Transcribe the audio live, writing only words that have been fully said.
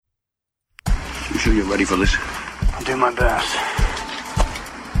sure you're ready for this? I'll do my best.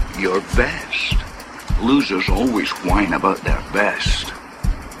 Your best? Losers always whine about their best.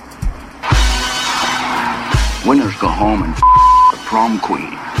 Winners go home and the prom queen.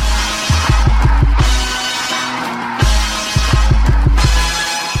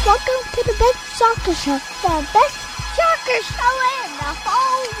 Welcome to the best soccer show. The best soccer show in the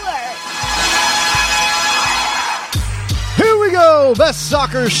whole world. Here we go. Best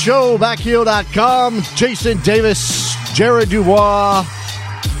soccer show, backheel.com. Jason Davis, Jared DuBois,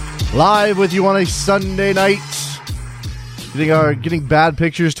 live with you on a Sunday night. You think are getting bad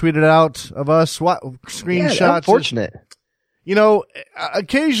pictures tweeted out of us? What screenshots? Yeah, unfortunate. You know,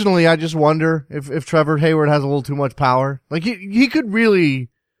 occasionally I just wonder if Trevor Hayward has a little too much power. Like he could really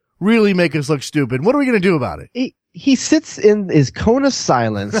make us look stupid. What are we going to do about it? He sits in his cone of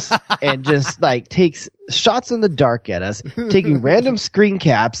silence and just like takes shots in the dark at us, taking random screen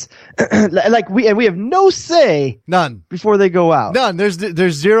caps. Like we have no say. None. Before they go out. None. There's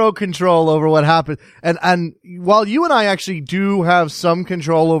zero control over what happens. And while you and I actually do have some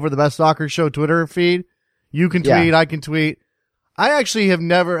control over the Best Soccer Show Twitter feed, you can tweet, yeah. I can tweet. I actually have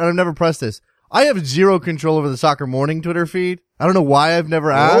never pressed this. I have zero control over the Soccer Morning Twitter feed. I don't know why I've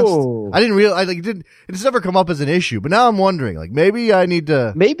never asked. Oh. I didn't realize, it's never come up as an issue, but now I'm wondering, like, maybe I need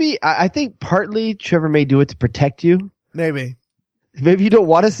to. Maybe, I think partly Trevor may do it to protect you. Maybe you don't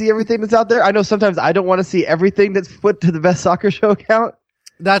want to see everything that's out there. I know sometimes I don't want to see everything that's put to the Best Soccer Show account.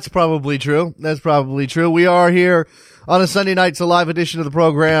 That's probably true. We are here on a Sunday night. It's a live edition of the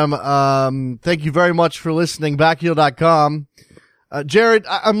program. Thank you very much for listening. Backheel.com. Jared,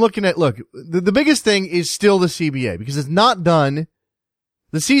 I'm looking at, the biggest thing is still the CBA because it's not done.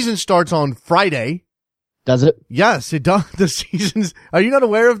 The season starts on Friday. Does it? Yes, it does. The season's, are you not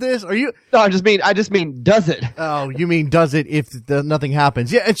aware of this? Are you? No, I just mean, does it? Oh, you mean, does it if nothing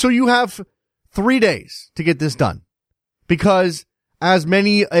happens? Yeah. And so you have 3 days to get this done because as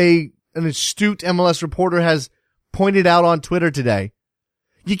an astute MLS reporter has pointed out on Twitter today,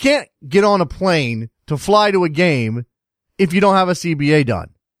 you can't get on a plane to fly to a game if you don't have a CBA done.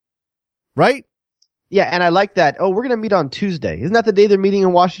 Right? Yeah, and I like that. Oh, we're going to meet on Tuesday. Isn't that the day they're meeting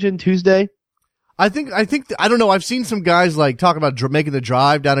in Washington, Tuesday? I think, I don't know. I've seen some guys like talk about making the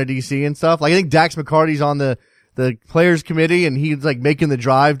drive down to DC and stuff. Like I think Dax McCarty's on the players committee and he's like making the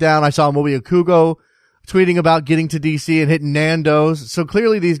drive down. I saw Mobi Okugo tweeting about getting to DC and hitting Nando's. So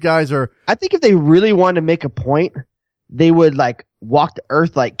clearly these guys are. I think if they really wanted to make a point, they would like walk the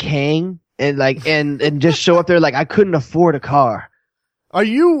earth like Kang. And like, and just show up there like I couldn't afford a car. Are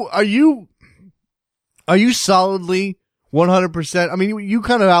you solidly 100%? I mean, you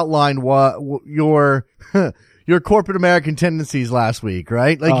kind of outlined what your corporate American tendencies last week,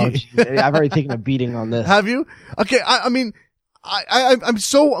 right? Like, I've already taken a beating on this. Have you? Okay. I mean, I'm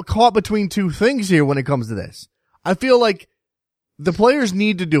so caught between two things here when it comes to this. I feel like the players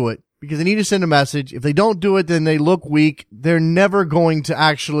need to do it because they need to send a message. If they don't do it, then they look weak. They're never going to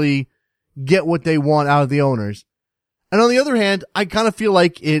actually get what they want out of the owners. And on the other hand, I kind of feel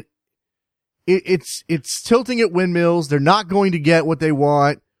like it's tilting at windmills. They're not going to get what they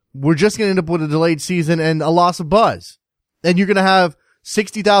want. We're just going to end up with a delayed season and a loss of buzz. And you're going to have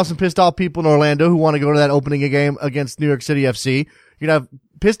 60,000 pissed off people in Orlando who want to go to that opening game against New York City FC. You're going to have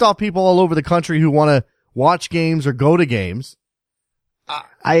pissed off people all over the country who want to watch games or go to games.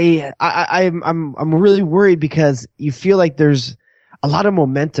 I'm really worried because you feel like there's a lot of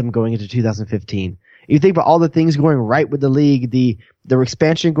momentum going into 2015. You think about all the things going right with the league, the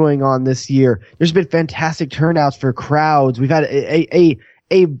expansion going on this year. There's been fantastic turnouts for crowds. We've had a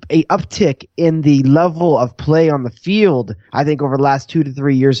uptick in the level of play on the field, I think, over the last 2 to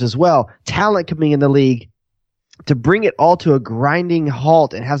 3 years as well. Talent coming in the league to bring it all to a grinding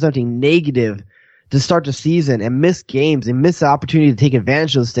halt and have something negative to start the season and miss games and miss the opportunity to take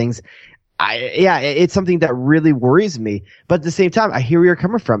advantage of those things. It's something that really worries me. But at the same time, I hear where you're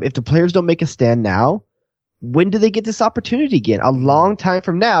coming from. If the players don't make a stand now, when do they get this opportunity again? A long time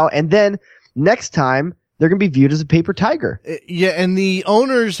from now. And then next time, they're going to be viewed as a paper tiger. Yeah, and the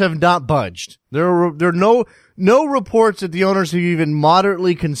owners have not budged. There are no reports that the owners have even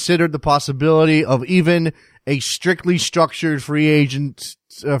moderately considered the possibility of even a strictly structured free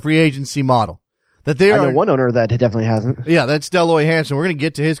agency model. That they I know one owner that definitely hasn't. Yeah, that's Dell Loy Hansen. We're going to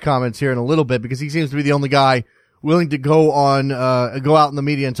get to his comments here in a little bit because he seems to be the only guy willing to go out in the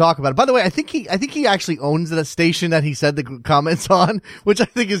media and talk about it. By the way, I think he actually owns the station that he said the comments on, which I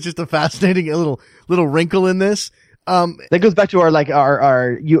think is just a fascinating little wrinkle in this. That goes back to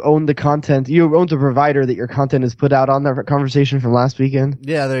our you own the content, you own the provider that your content is put out on, that conversation from last weekend.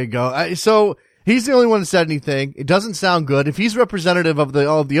 Yeah, there you go. So he's the only one that said anything. It doesn't sound good. If he's representative of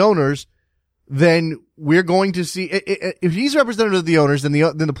the owners, then we're going to see, if he's representative of the owners, then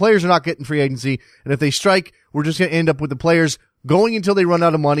the players are not getting free agency. And if they strike, we're just going to end up with the players going until they run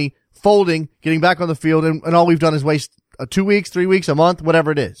out of money, folding, getting back on the field. And all we've done is waste 2 weeks, 3 weeks, a month,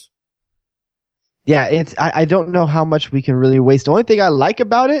 whatever it is. Yeah, I don't know how much we can really waste. The only thing I like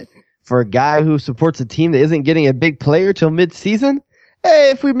about it, for a guy who supports a team that isn't getting a big player till mid-season,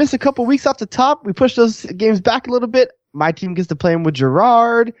 hey, if we miss a couple weeks off the top, we push those games back a little bit. My team gets to play them with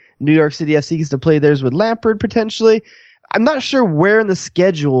Gerard. New York City FC gets to play theirs with Lampard potentially. I'm not sure where in the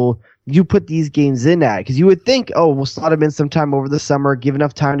schedule you put these games in at, because you would think, oh, we'll slot them in sometime over the summer, give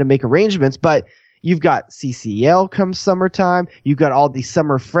enough time to make arrangements, but you've got CCL come summertime. You've got all these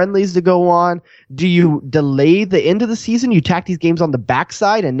summer friendlies to go on. Do you delay the end of the season? You tack these games on the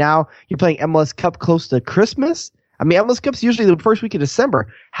backside, and now you're playing MLS Cup close to Christmas? I mean, MLS Cup's usually the first week of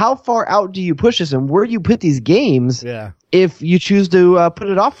December. How far out do you push this, and where do you put these games if you choose to put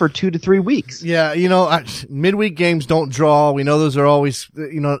it off for 2 to 3 weeks? Yeah, midweek games don't draw. We know those are always,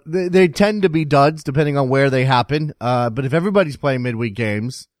 they tend to be duds depending on where they happen. But if everybody's playing midweek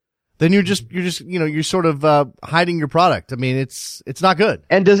games, then you're sort of hiding your product. I mean, it's not good.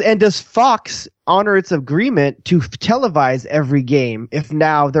 And does Fox honor its agreement to televise every game if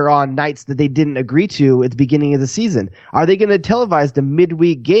now they're on nights that they didn't agree to at the beginning of the season? Are they going to televise the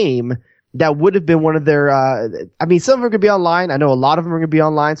midweek game that would have been one of their some of them are going to be online. I know a lot of them are going to be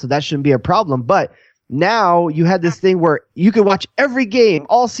online, so that shouldn't be a problem. But now you had this thing where you can watch every game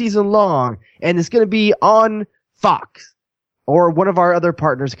all season long, and it's going to be on Fox or one of our other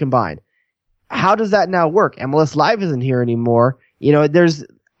partners combined. How does that now work? MLS Live isn't here anymore.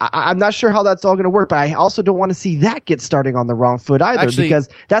 I'm not sure how that's all going to work, but I also don't want to see that get starting on the wrong foot either, because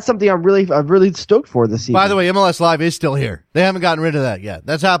that's something I'm really stoked for this season. By the way, MLS Live is still here. They haven't gotten rid of that yet.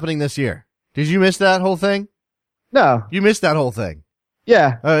 That's happening this year. Did you miss that whole thing? No. You missed that whole thing.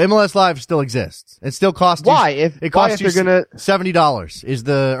 Yeah. MLS Live still exists. It still costs Why? It costs you $70 is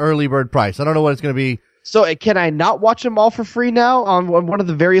the early bird price. I don't know what it's going to be. So can I not watch them all for free now on one of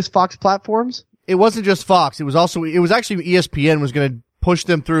the various Fox platforms? It wasn't just Fox. It was actually ESPN was going to push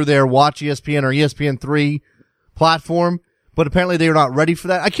them through their Watch ESPN or ESPN3 platform, but apparently they are not ready for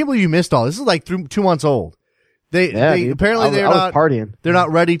that. I can't believe you missed all this. Is like 2 months old. They're not partying. They're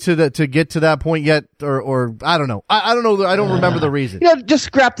not ready to get to that point yet, or I don't know. I don't know. I don't remember the reason. Just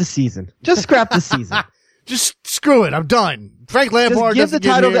scrap the season. Just screw it. I'm done. Frank Lampard. Just give the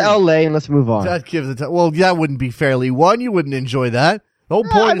title to LA and let's move on. Well, that wouldn't be fairly won. You wouldn't enjoy that. The whole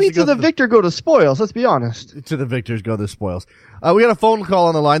point is to the victor go the spoils. Let's be honest. To the victors go the spoils. We got a phone call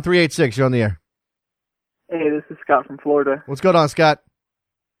on the line. 386. You're on the air. Hey, this is Scott from Florida. What's going on, Scott?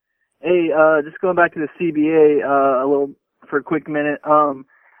 Hey, just going back to the CBA for a quick minute.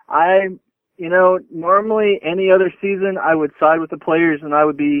 Normally any other season I would side with the players and I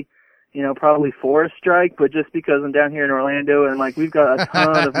would be, probably for a strike, but just because I'm down here in Orlando and we've got a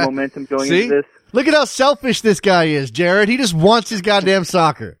ton of momentum going into this. Look at how selfish this guy is, Jared. He just wants his goddamn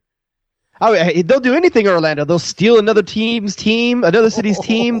soccer. Oh, they'll do anything in Orlando. They'll steal another city's team.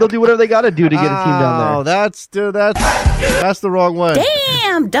 They'll do whatever they got to do to get a team down there. Oh, that's the wrong way.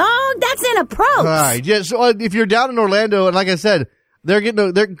 Damn, dog, that's in a pro. All right, yeah. So if you're down in Orlando, and like I said, they're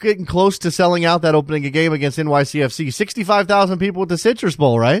getting close to selling out that opening game against NYCFC. 65,000 people at the Citrus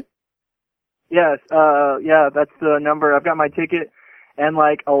Bowl, right? Yes, that's the number. I've got my ticket, and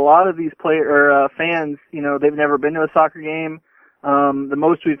a lot of these fans, they've never been to a soccer game. The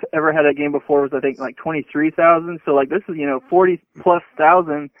most we've ever had a game before was, I think, 23,000. So, this is, 40+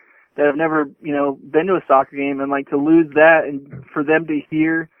 thousand that have never, been to a soccer game. And, to lose that and for them to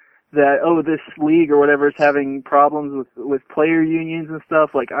hear that, this league or whatever is having problems with player unions and stuff,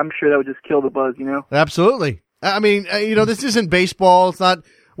 I'm sure that would just kill the buzz, Absolutely. I mean, this isn't baseball. It's not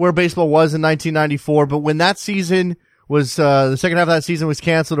where baseball was in 1994. But when that season was, the second half of that season was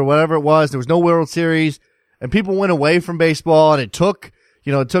canceled or whatever it was, there was no World Series. And people went away from baseball, and it took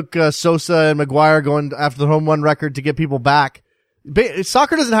Sosa and McGuire going after the home run record to get people back.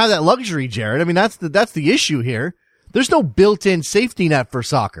 Soccer doesn't have that luxury, Jared. I mean, that's the issue here. There's no built-in safety net for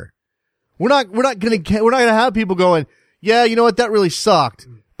soccer. We're not gonna have people going, yeah, you know what, that really sucked,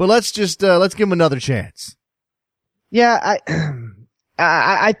 but let's give them another chance. Yeah,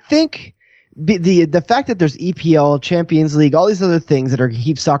 I think the fact that there's EPL, Champions League, all these other things that are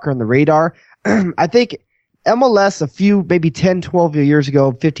keep soccer on the radar, I think MLS a few, maybe 10, 12 years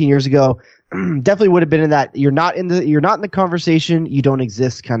ago, 15 years ago, definitely would have been in that you're not in the conversation, you don't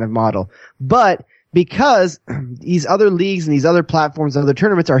exist kind of model. But because these other leagues and these other platforms and other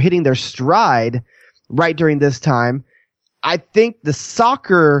tournaments are hitting their stride right during this time, I think the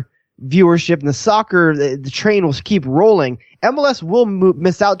soccer viewership and the train will keep rolling. MLS will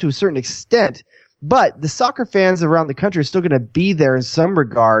miss out to a certain extent, but the soccer fans around the country are still going to be there in some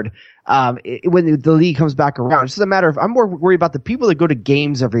regard when the league comes back around. It's just a matter of, I'm more worried about the people that go to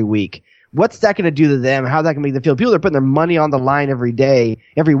games every week. What's that going to do to them? How that can make them feel? People that are putting their money on the line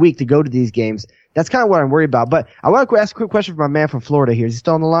every week to go to these games. That's kind of what I'm worried about. But I want to ask a quick question for my man from Florida here. Is he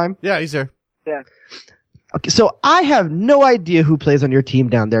still on the line? Yeah, he's there. Yeah. Okay, so I have no idea who plays on your team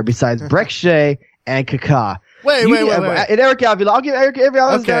down there besides Breck Shea and Kaká. Wait. And Eric Avila. I'll give Eric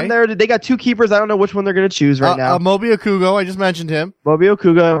Avila down there. They got two keepers. I don't know which one they're going to choose right now. Mobi Okugo, I just mentioned him. Mobi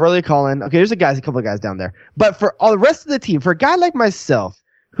Okugo, Riley Collin. Okay, there's a couple of guys down there. But for all the rest of the team, for a guy like myself,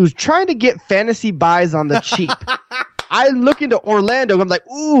 who's trying to get fantasy buys on the cheap, I look into Orlando. I'm like,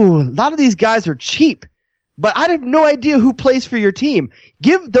 ooh, a lot of these guys are cheap. But I have no idea who plays for your team.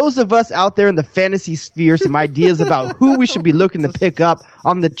 Give those of us out there in the fantasy sphere some ideas about who we should be looking to pick up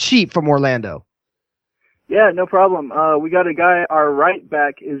on the cheap from Orlando. Yeah, no problem. We got a guy, our right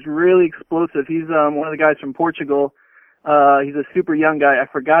back is really explosive. He's one of the guys from Portugal. He's a super young guy. I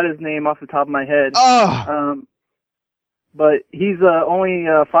forgot his name off the top of my head. But he's only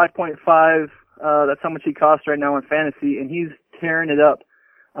 5.5. That's how much he costs right now in fantasy, and he's tearing it up.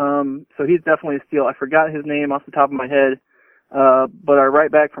 So he's definitely a steal. I forgot his name off the top of my head. But our right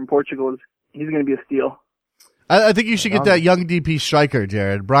back from Portugal, he's going to be a steal. I think you should get that young DP striker,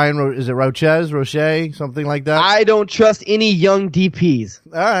 Jared. Brian, is it Roche, something like that? I don't trust any young DPs.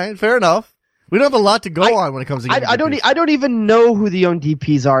 All right, fair enough. We don't have a lot to go on when it comes to young DPs. I don't even know who the young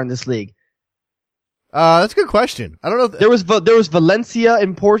DPs are in this league. That's a good question. I don't know. There was Valencia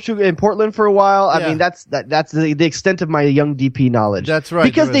in Portland for a while. I mean, that's the extent of my young DP knowledge. That's right.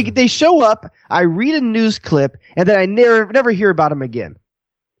 Because they show up, I read a news clip, and then I never hear about them again.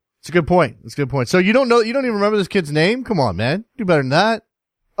 It's a good point. So you don't even remember this kid's name? Come on, man. Do better than that.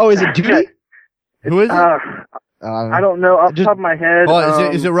 Oh, is it Duty? Who is it? I don't know off the top of my head.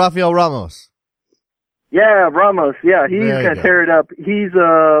 Oh, is it Rafael Ramos? Yeah, Ramos. Yeah, he's going to tear it up. He's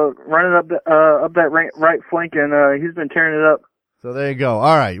running up that right flank, and he's been tearing it up. So there you go.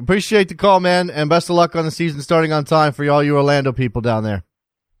 All right. Appreciate the call, man, and best of luck on the season starting on time for all you Orlando people down there.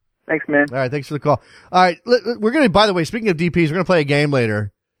 Thanks, man. All right. Thanks for the call. All right. We're going to, by the way, speaking of DPs, we're going to play a game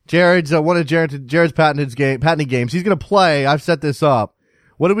later. Jared's one of Jared's patented games. He's going to play. I've set this up.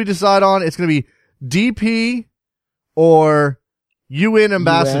 What did we decide on? It's going to be DP or UN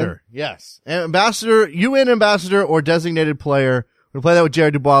ambassador. Yes. UN ambassador or designated player. We're going to play that with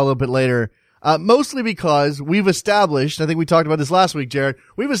Jared DuBois a little bit later. Mostly because we've established, I think we talked about this last week, Jared,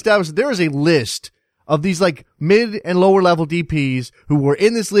 we've established that there is a list of these like mid and lower level DPs who were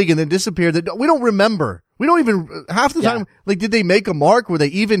in this league and then disappeared that we don't remember. We don't even half the time. Like, did they make a mark? Were they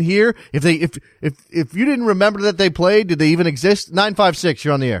even here? If you didn't remember that they played, did they even exist? 956,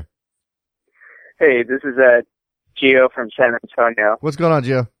 you're on the air. Hey, this is Gio from San Antonio. What's going on,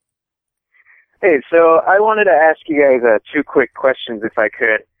 Gio? Hey, so I wanted to ask you guys two quick questions if I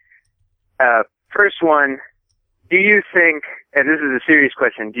could. First one, do you think, and this is a serious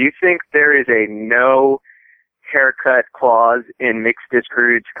question, do you think there is a no haircut clause in Mixed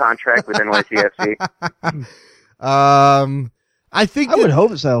Disc-Rude's contract with NYCFC? I think I would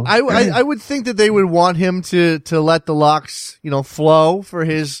hope so. I would think that they would want him to let the locks, flow for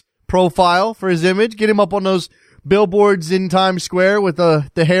his profile, for his image, get him up on those billboards in Times Square with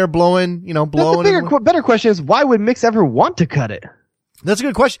the hair blowing, blowing. The better question is, why would Mix ever want to cut it? That's a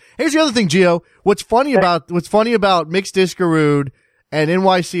good question. Here's the other thing, Gio. What's funny about Mixed Disc-Rude and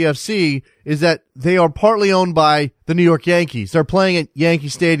NYCFC is that they are partly owned by the New York Yankees. They're playing at Yankee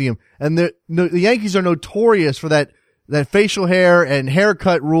Stadium, and the Yankees are notorious for that facial hair and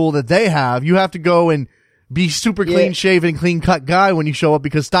haircut rule that they have. You have to go and be super clean shaven, clean cut guy when you show up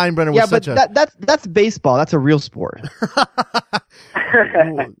because Steinbrenner was such that's baseball. That's a real sport.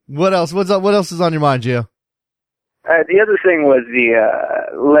 What else? What else is on your mind, Gio? The other thing was the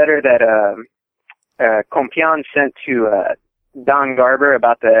letter that Compián sent to Don Garber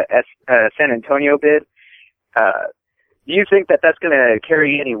about the San Antonio bid. Do you think that that's going to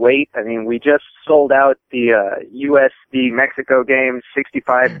carry any weight? I mean, we just sold out the U.S. v. Mexico game,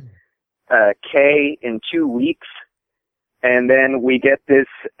 65K in 2 weeks, and then we get this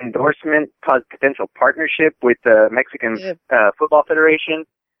endorsement, potential partnership with the Mexican Football Federation.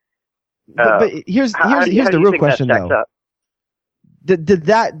 But here's the real question though. Did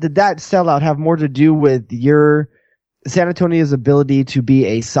that sellout have more to do with your San Antonio's ability to be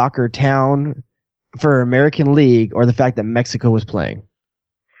a soccer town for American League, or the fact that Mexico was playing?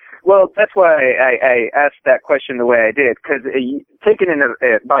 Well, that's why I asked that question the way I did, because taken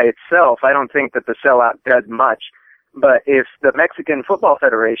by itself, I don't think that the sellout does much. But if the Mexican Football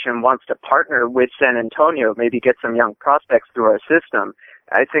Federation wants to partner with San Antonio, maybe get some young prospects through our system,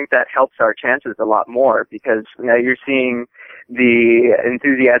 I think that helps our chances a lot more, because now you're seeing the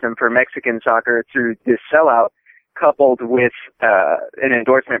enthusiasm for Mexican soccer through this sellout coupled with an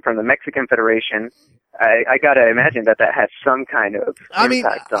endorsement from the Mexican Federation. I gotta imagine that has some kind of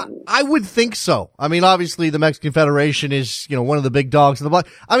impact on. I would think so. I mean, obviously the Mexican Federation is, one of the big dogs in the block.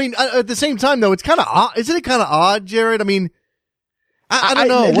 I mean, at the same time though, it's kind of odd. Isn't it kind of odd, Jared? I mean, I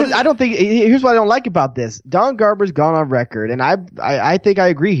don't know. I don't think, here's what I don't like about this. Don Garber's gone on record, and I think I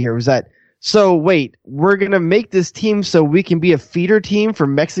agree here, was that, so wait, we're going to make this team so we can be a feeder team for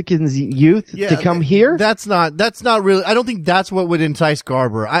Mexicans youth to come here? That's not really, I don't think that's what would entice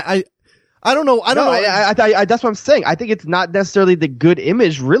Garber. I don't know. I don't know. That's what I'm saying. I think it's not necessarily the good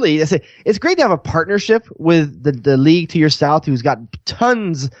image, really. It's great to have a partnership with the league to your south, who's got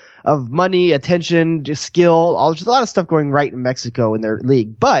tons of money, attention, just skill, there's a lot of stuff going right in Mexico in their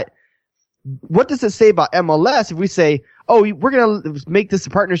league. But what does it say about MLS if we say, oh, we're going to make this a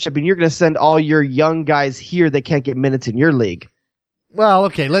partnership and you're going to send all your young guys here that can't get minutes in your league? Well,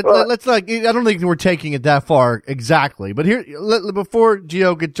 okay. Let's I don't think we're taking it that far exactly. But here, before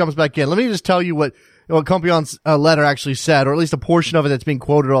Gio jumps back in, let me just tell you what Compion's letter actually said, or at least a portion of it that's being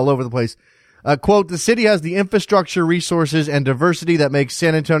quoted all over the place. Quote, the city has the infrastructure, resources, and diversity that makes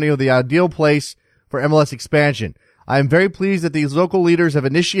San Antonio the ideal place for MLS expansion. I am very pleased that these local leaders have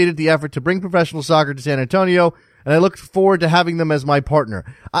initiated the effort to bring professional soccer to San Antonio, and I look forward to having them as my partner.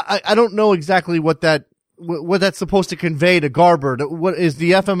 I don't know exactly what that's supposed to convey to Garber. What is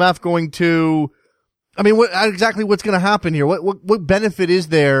the FMF going to, I mean, what's going to happen here? What benefit is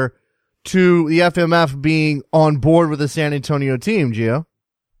there to the FMF being on board with the San Antonio team, Gio?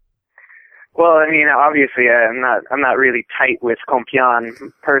 Well, I mean, obviously, I'm not really tight with Compián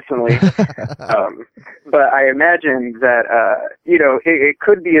personally, but I imagine that it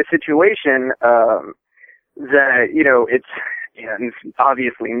could be a situation that it's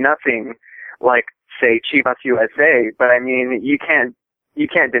obviously nothing like, say, Chivas USA, but I mean, you can't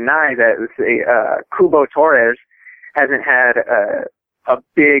deny that Cubo Torres hasn't had a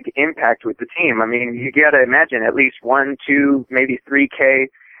big impact with the team. I mean, you got to imagine at least 1, 2, maybe 3K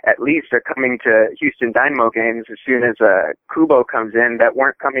at least are coming to Houston Dynamo games as soon as Cubo comes in that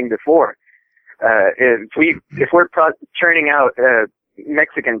weren't coming before. If we're churning out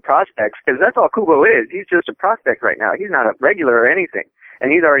Mexican prospects, because that's all Cubo is. He's just a prospect right now. He's not a regular or anything,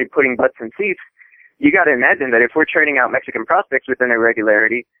 and he's already putting butts in seats. You got to imagine that if we're churning out Mexican prospects with an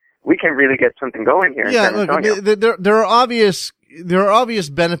irregularity, we can really get something going here. Yeah, in San Antonio. Look, there are obvious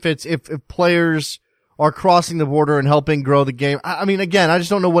benefits if players are crossing the border and helping grow the game. I mean, again, I just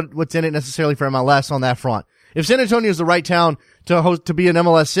don't know what's in it necessarily for MLS on that front. If San Antonio is the right town to be an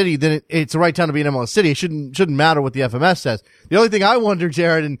MLS city, then it's the right town to be an MLS city. It shouldn't matter what the FMS says. The only thing I wonder,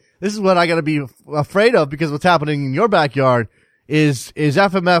 Jared, and this is what I got to be afraid of because what's happening in your backyard is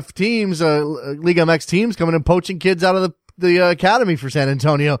FMF teams, League MX teams coming and poaching kids out of the academy for San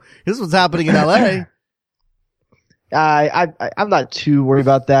Antonio. This is what's happening in LA. I'm not too worried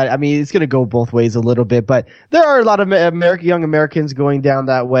about that. I mean, it's going to go both ways a little bit, but there are a lot of young Americans going down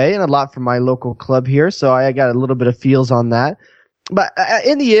that way, and a lot from my local club here, so I got a little bit of feels on that. But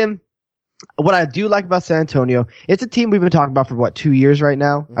in the end, what I do like about San Antonio, it's a team we've been talking about for 2 years right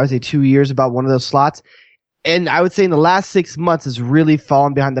now. I would say 2 years about one of those slots, and I would say in the last 6 months has really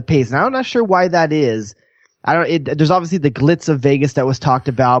fallen behind the pace. And I'm not sure why that is. There's obviously the glitz of Vegas that was talked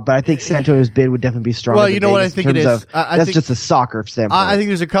about, but I think San Antonio's bid would definitely be stronger. Well, you know what I think it is? That's just a soccer standpoint. I think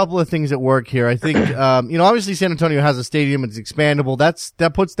there's a couple of things at work here. I think, obviously San Antonio has a stadium, it's expandable.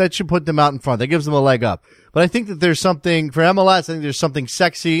 That should put them out in front. That gives them a leg up. But I think that there's something, for MLS, I think there's something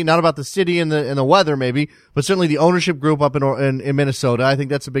sexy, not about the city and the weather maybe, but certainly the ownership group up in Minnesota. I think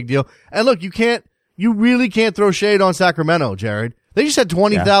that's a big deal. And look, you really can't throw shade on Sacramento, Jared. They just had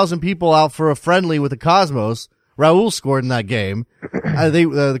 20,000 people out for a friendly with the Cosmos. Raul scored in that game.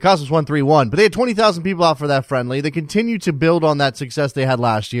 The Cosmos won 3-1, but they had 20,000 people out for that friendly. They continue to build on that success they had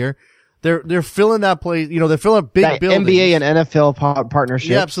last year. They're filling that place. They're filling big that buildings. NBA and NFL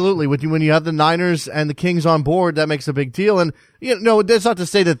partnership. Yeah, absolutely. When you have the Niners and the Kings on board, that makes a big deal. And that's not to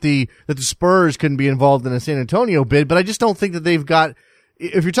say that the Spurs couldn't be involved in a San Antonio bid, but I just don't think that they've got.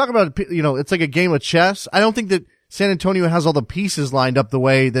 If you're talking about, it's like a game of chess. I don't think that San Antonio has all the pieces lined up the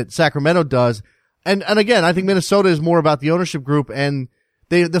way that Sacramento does. And again, I think Minnesota is more about the ownership group and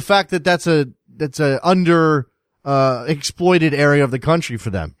the fact that that's a under exploited area of the country for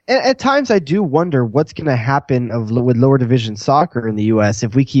them. At times I do wonder what's going to happen with lower division soccer in the US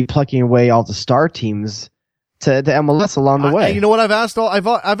if we keep plucking away all the star teams to MLS along the way. You know what I've asked? I've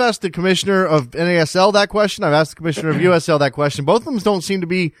asked the commissioner of NASL that question. I've asked the commissioner of USL that question. Both of them don't seem to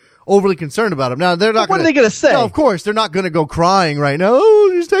be overly concerned about him. Now, they're not. What are they going to say? No, of course, they're not going to go crying right now.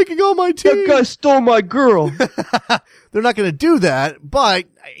 Oh, he's taking all my team. That guy stole my girl. They're not going to do that. But,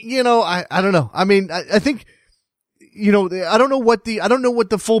 I don't know. I mean, I think, I don't know what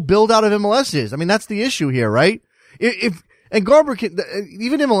the full build out of MLS is. I mean, that's the issue here, right? And Garber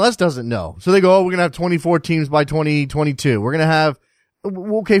even MLS doesn't know. So they go, we're going to have 24 teams by 2022. We're going to have,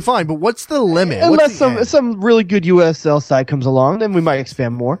 okay, fine, but what's the limit? Unless some really good USL side comes along, then we might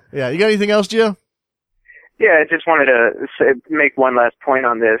expand more. Yeah, you got anything else, Gio? Yeah, I just wanted to make one last point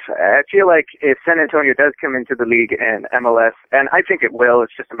on this. I feel like if San Antonio does come into the league and MLS, and I think it will,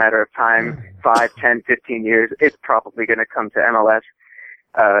 it's just a matter of time, 5, 10, 15 years, it's probably going to come to MLS,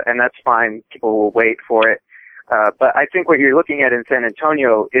 and that's fine. People will wait for it. But I think what you're looking at in San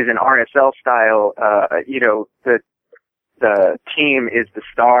Antonio is an RSL style, the team is the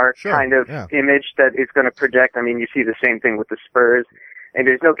star kind of image that is going to project. I mean, you see the same thing with the Spurs, and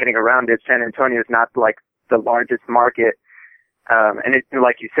there's no getting around it. San Antonio is not like the largest market. And it,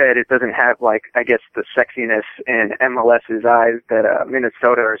 like you said, it doesn't have I guess the sexiness in MLS's eyes that,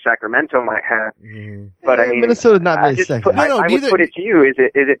 Minnesota or Sacramento might have. But I mean, Minnesota's not very sexy. I would put it to you, is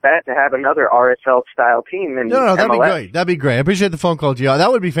it bad to have another RSL style team in No, that'd MLS? be great. That'd be great. I appreciate the phone call, Gio.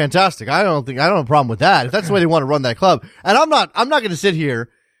 That would be fantastic. I don't have a problem with that. If that's the way they want to run that club. And I'm not going to sit here.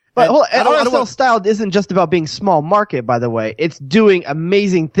 But RSL style isn't just about being small market, by the way. It's doing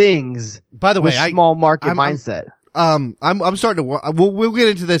amazing things. By the way, small market mindset. I'm starting to. We'll get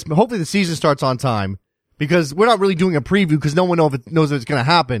into this. Hopefully, the season starts on time because we're not really doing a preview because no one knows if it's going to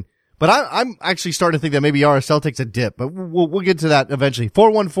happen. But I'm actually starting to think that maybe RSL takes a dip. But we'll get to that eventually.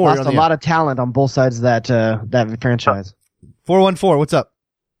 414. Lost a lot of talent on both sides of that franchise. 414. What's up?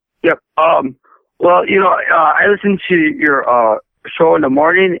 Yep. Well, I listened to your show in the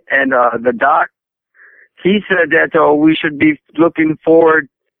morning, and the doc, he said that we should be looking forward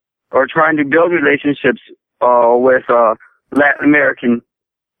or trying to build relationships with Latin American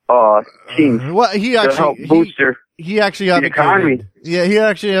teams. Well, he actually to help boost he actually the advocated. economy. Yeah, he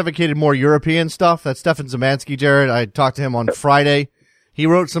actually advocated more European stuff. That's Stefan Zemansky, Jared. I talked to him on Friday. He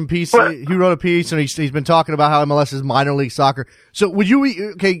wrote some piece. He wrote a piece, and he's been talking about how MLS is minor league soccer. So, would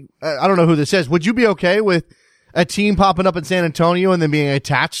you okay? I don't know who this is. Would you be okay with a team popping up in San Antonio and then being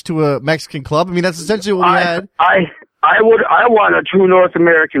attached to a Mexican club? I mean, that's essentially what we had. I want a true North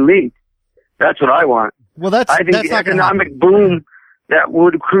American league. That's what I want. Well, I think the economic boom that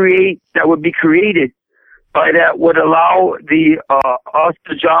would be created by that would allow us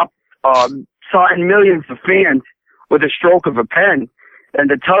to sign millions of fans with a stroke of a pen, and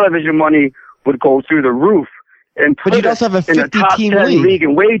the television money would go through the roof. And put you'd also have a 50 in the top 10 league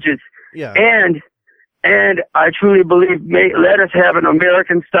in wages. Yeah. And I truly believe let us have an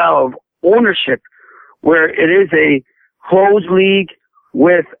American style of ownership where it is a closed league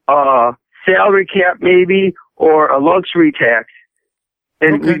with a salary cap maybe or a luxury tax.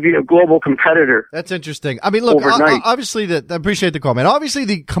 And we'd be a global competitor. That's interesting. I mean, look, obviously I appreciate the call, man. Obviously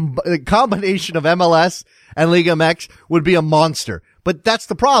the combination of MLS and Liga MX would be a monster. But that's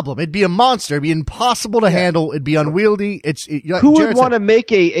the problem. It'd be a monster. It'd be impossible to handle. It'd be unwieldy. Who would want to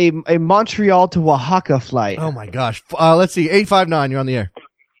make a Montreal to Oaxaca flight? Oh my gosh. Let's see. 859, you're on the air.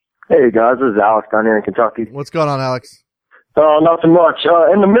 Hey guys, this is Alex down here in Kentucky. What's going on, Alex? Nothing much.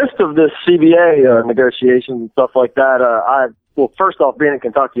 In the midst of this CBA negotiations and stuff like that, well, first off, being in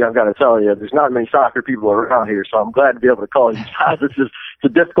Kentucky, I've got to tell you, there's not many soccer people around here, so I'm glad to be able to call you guys. It's a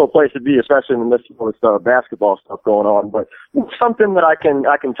difficult place to be, especially in the midst of all this basketball stuff going on. But something that I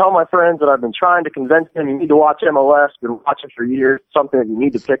can tell my friends that I've been trying to convince them, you need to watch MLS, been watching for years, something that you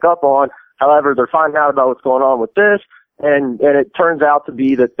need to pick up on. However, they're finding out about what's going on with this, and it turns out to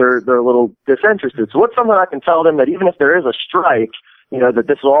be that they're a little disinterested. So what's something I can tell them that even if there is a strike, that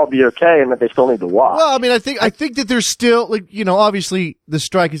this will all be okay and that they still need to watch? Well, I mean, I think that there's still, obviously the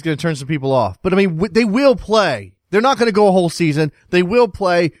strike is going to turn some people off, but I mean, they will play. They're not going to go a whole season. They will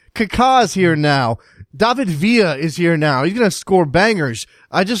play. Kaká's here now. David Villa is here now. He's going to score bangers.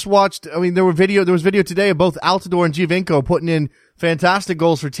 I just watched, there was video today of both Altidore and Giovinco putting in fantastic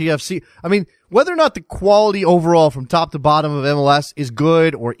goals for TFC. I mean, whether or not the quality overall from top to bottom of MLS is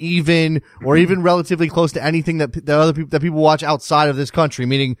good or even relatively close to anything that people watch outside of this country,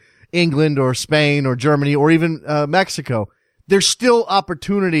 meaning England or Spain or Germany or even Mexico, there's still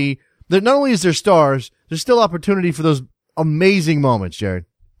opportunity. Not only is there stars, there's still opportunity for those amazing moments, Jared.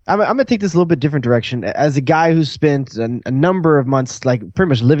 I'm going to take this a little bit different direction. As a guy who spent a number of months, pretty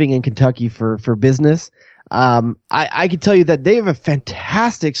much living in Kentucky for business, I can tell you that they have a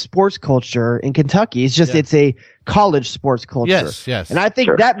fantastic sports culture in Kentucky. It's just, it's a college sports culture. Yes. And I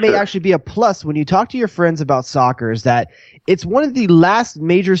think that may actually be a plus when you talk to your friends about soccer, is that it's one of the last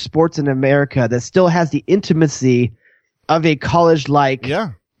major sports in America that still has the intimacy of a college-like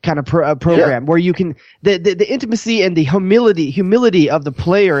kind of program where you can, the intimacy and the humility of the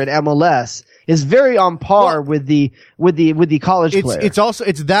player in MLS is very on par with the college player.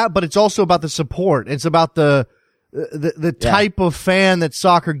 It's that, but it's also about the support. It's about the type of fan that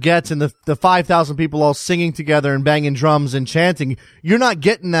soccer gets, and the 5,000 people all singing together and banging drums and chanting. You're not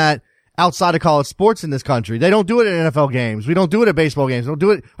getting that outside of college sports in this country. They don't do it at NFL games. We don't do it at baseball games. We don't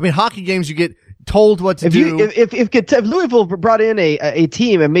do it. I mean, hockey games, you get told what to do. If Louisville brought in a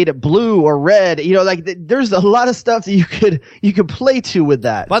team and made it blue or red, there's a lot of stuff that you could play to with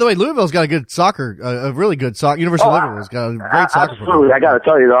that. By the way, Louisville's got a good soccer, a really good soccer. University of Louisville's got a great soccer program. Absolutely. I got to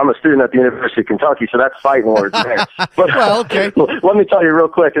tell you, though, I'm a student at the University of Kentucky, so that's fighting words there. But, well, okay. Let me tell you real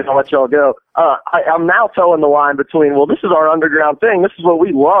quick, and I'll let y'all go. I'm now towing the line between, well, this is our underground thing. This is what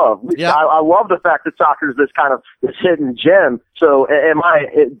we love. I love the fact that soccer is this kind of this hidden gem. So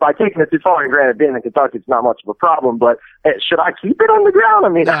by taking it too far, and granted, being in Kentucky, it's not much of a problem, but should I keep it underground? I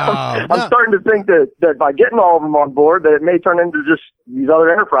mean, I'm starting to think that by getting all of them on board, that it may turn into just these other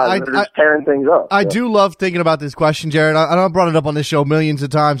enterprises that are just tearing things up. I do love thinking about this question, Jared. I know I brought it up on this show millions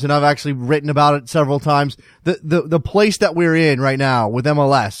of times, and I've actually written about it several times. The place that we're in right now with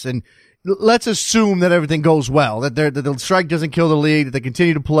MLS, and let's assume that everything goes well, that the strike doesn't kill the league, that they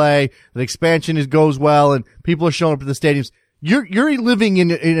continue to play, that expansion goes well, and people are showing up to the stadiums. You're living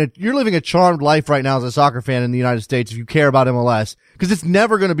you're living a charmed life right now as a soccer fan in the United States if you care about MLS, because it's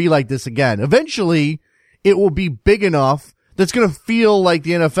never going to be like this again. Eventually, it will be big enough that's going to feel like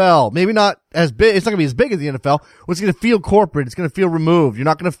the NFL. Maybe not as big. It's not going to be as big as the NFL. It's going to feel corporate. It's going to feel removed. You're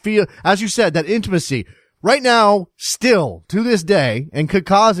not going to feel, as you said, that intimacy. Right now, still, to this day, and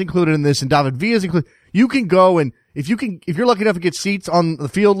Kaka's included in this, and David Villa's included, you can go and if you're lucky enough to get seats on the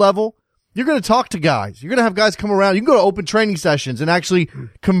field level, you're going to talk to guys. You're going to have guys come around. You can go to open training sessions and actually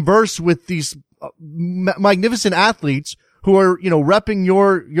converse with these magnificent athletes who are, repping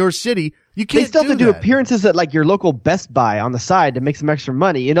your city. You can't. They still have to do appearances at like your local Best Buy on the side to make some extra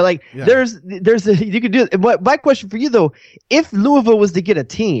money. You could do it. My question for you though, if Louisville was to get a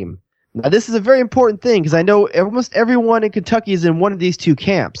team, now this is a very important thing because I know almost everyone in Kentucky is in one of these two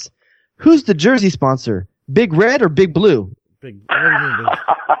camps. Who's the jersey sponsor? Big Red or Big Blue? Big. What do you mean, Big?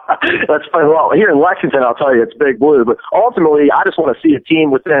 That's funny. Well, here in Lexington, I'll tell you, it's Big Blue. But ultimately, I just want to see a team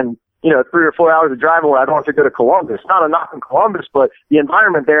within, 3 or 4 hours of driving where I don't have to go to Columbus. Not a knock on Columbus, but the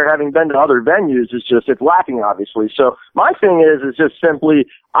environment there, having been to other venues, it's lacking, obviously. So my thing is just simply,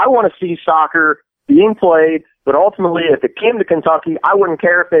 I want to see soccer being played. But ultimately, if it came to Kentucky, I wouldn't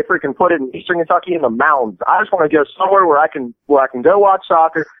care if they freaking put it in Eastern Kentucky in the mountains. I just want to go somewhere where I can go watch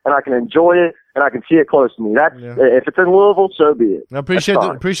soccer and I can enjoy it and I can see it close to me. If it's in Louisville, so be it. I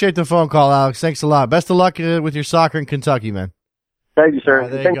appreciate the phone call, Alex. Thanks a lot. Best of luck with your soccer in Kentucky, man. Thank you, sir.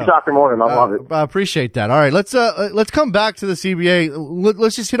 Thank you, Soccer Morning. I love it. I appreciate that. All right, let's come back to the CBA.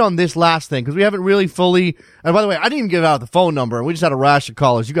 Let's just hit on this last thing because we haven't really fully. And by the way, I didn't even give out the phone number, and we just had a rash of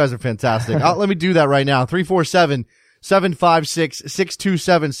callers. You guys are fantastic. Let me do that right now.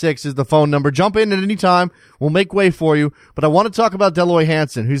 347-756-6276 is the phone number. Jump in at any time. We'll make way for you. But I want to talk about Dell Loy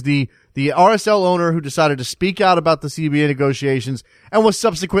Hansen, who's the RSL owner who decided to speak out about the CBA negotiations and was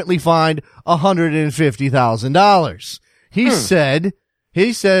subsequently fined $150,000. He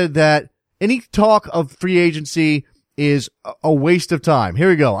said that any talk of free agency is a waste of time. Here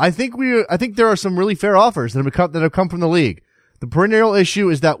we go. I think there are some really fair offers that have come from the league. The perennial issue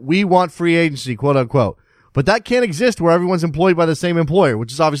is that we want free agency, quote unquote. But that can't exist where everyone's employed by the same employer,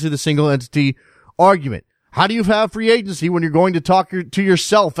 which is obviously the single entity argument. How do you have free agency when you're going to talk to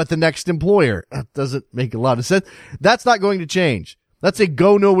yourself at the next employer? That doesn't make a lot of sense. That's not going to change. That's a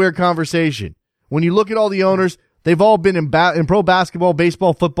go nowhere conversation. When you look at all the owners, they've all been in pro basketball,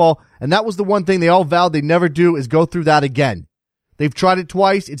 baseball, football, and that was the one thing they all vowed they'd never do is go through that again. They've tried it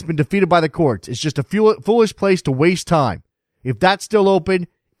twice. It's been defeated by the courts. It's just a foolish place to waste time. If that's still open,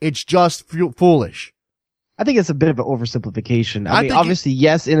 it's just foolish. I think it's a bit of an oversimplification. I mean, obviously,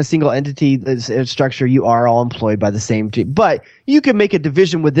 yes, in a single entity structure, you are all employed by the same team, but you can make a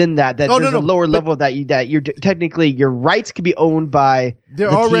division within that. There's a lower level that you're technically your rights can be owned by the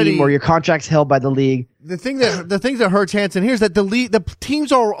team or your contracts held by the league. The thing that hurts Hansen here is that the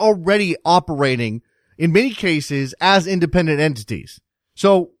teams are already operating in many cases as independent entities.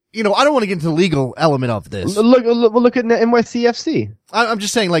 So, I don't want to get into the legal element of this. Look at the NYCFC. I'm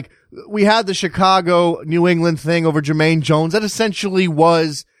just saying, like, we had the Chicago, New England thing over Jermaine Jones. That essentially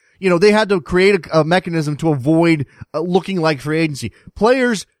was, they had to create a mechanism to avoid looking like free agency.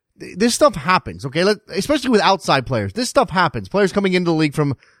 Players, this stuff happens, okay? Especially with outside players. This stuff happens. Players coming into the league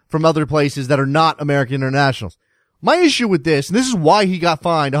from other places that are not American internationals. My issue with this, and this is why he got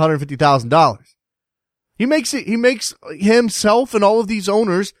fined $150,000. He makes himself and all of these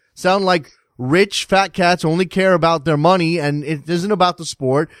owners sound like rich fat cats only care about their money, and it isn't about the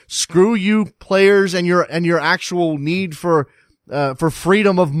sport. Screw you, players, and your actual need for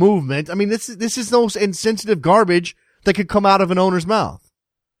freedom of movement. I mean, this is the most insensitive garbage that could come out of an owner's mouth.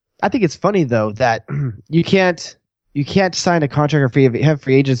 I think it's funny though that you can't sign a contract or have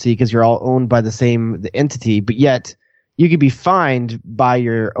free agency because you're all owned by the entity, but yet you could be fined by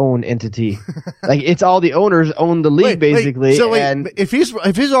your own entity. Like it's all the owners own the league basically. And if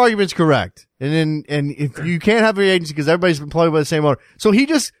his argument's correct, and if you can't have free agency because everybody's employed by the same owner, so he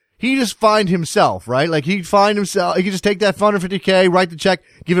just fined himself, right? Like he fined himself. He could just take that $150K, write the check,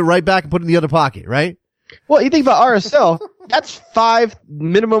 give it right back, and put it in the other pocket, right? Well, you think about RSL, that's 5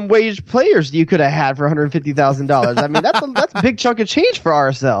 minimum wage players you could have had for $150,000. I mean, that's a big chunk of change for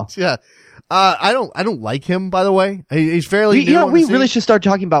RSL. Yeah. I don't like him, by the way. He's fairly new. We really should start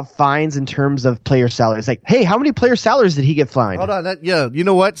talking about fines in terms of player salaries. Like, hey, how many player salaries did he get fined? Hold on. You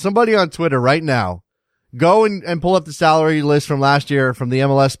know what? Somebody on Twitter right now, go and pull up the salary list from last year from the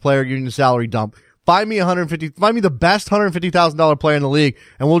MLS player union salary dump. Find me the best $150,000 player in the league,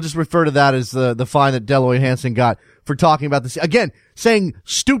 and we'll just refer to that as the fine that Dell Loy Hansen got for talking about this. Again, saying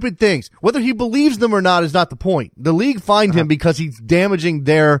stupid things. Whether he believes them or not is not the point. The league fined him because he's damaging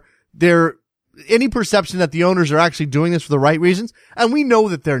their any perception that the owners are actually doing this for the right reasons. And we know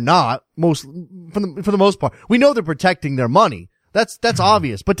that they're not for the most part. We know they're protecting their money. That's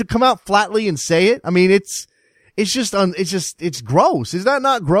obvious. But to come out flatly and say it, I mean, it's gross. Is that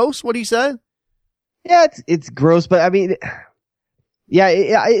not gross what he said? Yeah, it's gross, but I mean, yeah,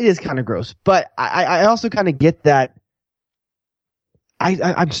 it is kind of gross. But I also kind of get that.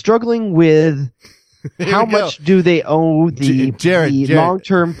 I'm struggling with how much do they owe the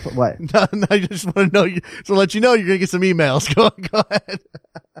long-term, what? No, I just want to know, so let you know you're going to get some emails. Go ahead.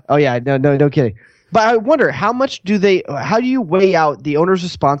 Oh yeah, no kidding. But I wonder how do you weigh out the owner's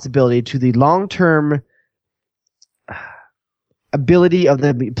responsibility to the long-term ability of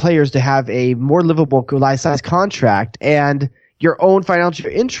the players to have a more livable size contract and your own financial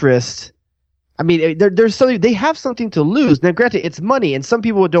interest? I mean, there's something, they have something to lose. Now, granted, it's money, and some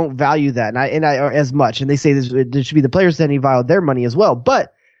people don't value that, and I as much, and they say there should be the players that value their money as well.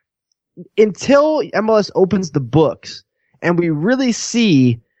 But until MLS opens the books and we really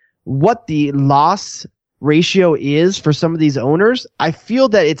see what the loss ratio is for some of these owners, I feel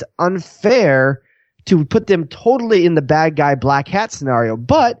that it's unfair to put them totally in the bad guy black hat scenario.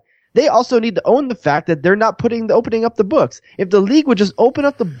 But they also need to own the fact that they're not opening up the books. If the league would just open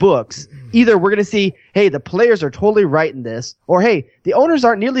up the books, either we're going to see, hey, the players are totally right in this, or hey, the owners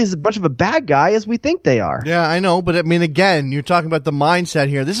aren't nearly as much of a bad guy as we think they are. Yeah, I know, but I mean, again, you're talking about the mindset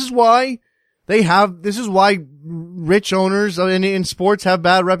here. This is why rich owners in sports have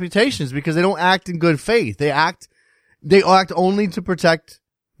bad reputations, because they don't act in good faith. They act only to protect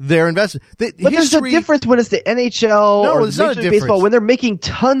their investment. But there's a difference when it's the NHL or Major League Baseball, when they're making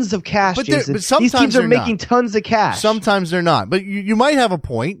tons of cash. But Jason. Sometimes these teams are making tons of cash. Sometimes they're not. But you might have a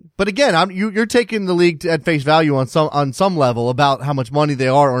point. But again, you're taking the league at face value on some level about how much money they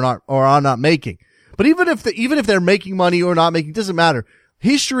are or are not making. But even if they're making money or not making, it doesn't matter.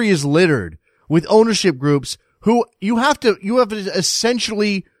 History is littered with ownership groups who you have to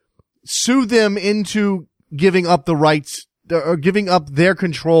essentially sue them into giving up the rights or giving up their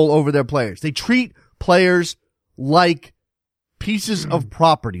control over their players. They treat players like pieces of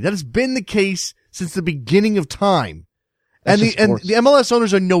property. That has been the case since the beginning of time. And the MLS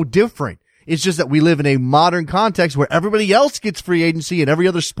owners are no different. It's just that we live in a modern context where everybody else gets free agency in every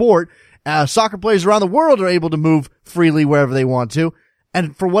other sport. Soccer players around the world are able to move freely wherever they want to.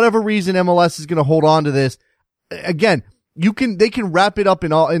 And for whatever reason, MLS is going to hold on to this. Again, they can wrap it up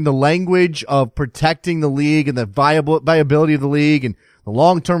in the language of protecting the league and the viability of the league and the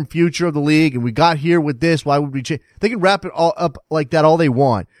long-term future of the league. And we got here with this. Why would we change? They can wrap it all up like that all they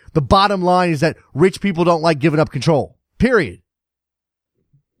want. The bottom line is that rich people don't like giving up control. Period.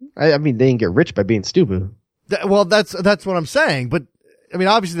 I mean, they didn't get rich by being stupid. Well, that's what I'm saying. But I mean,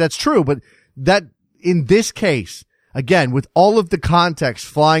 obviously that's true. But that in this case, again, with all of the context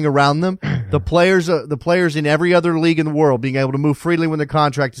flying around them, the players in every other league in the world being able to move freely when their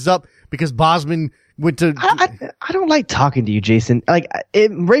contract is up because Bosman went to. I don't like talking to you, Jason. Like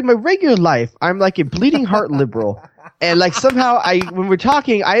in my regular life, I'm like a bleeding heart liberal, and like somehow when we're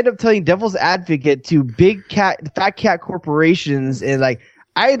talking, I end up telling devil's advocate to fat cat corporations, and like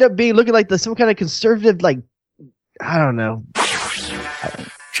I end up looking like some kind of conservative, like, I don't know.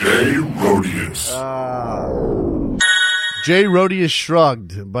 Jay Rodius. Jay Rodius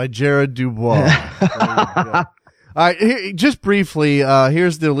Shrugged by Jared DuBois. All right, just briefly,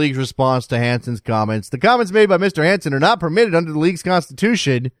 here's the league's response to Hansen's comments. The comments made by Mr. Hansen are not permitted under the league's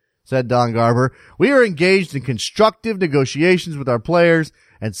constitution, said Don Garber. We are engaged in constructive negotiations with our players,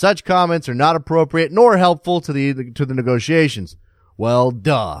 and such comments are not appropriate nor helpful to the negotiations. Well,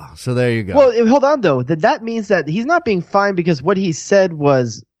 duh. So there you go. Well, hold on, though. That means that he's not being fined because what he said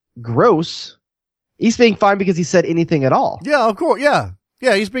was gross. He's being fined because he said anything at all. Yeah, of course. Yeah.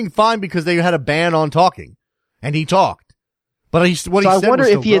 Yeah, he's being fined because they had a ban on talking. And he talked. But he said I wonder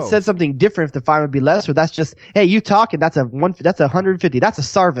if he had gross. said something different, if the fine would be less, or that's just, hey, you talking, that's 150. That's a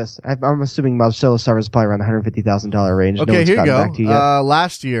Sarvis. I'm assuming Marcelo Sarvis is probably around the $150,000 range. Okay, here you go.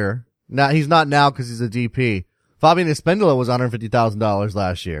 Last year, now he's not now because he's a DP. Fabian Espindola was $150,000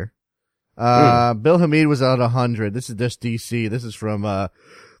 last year. Bill Hamid was at 100. This is just DC. This is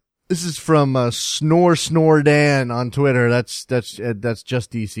from Snore Dan on Twitter. That's just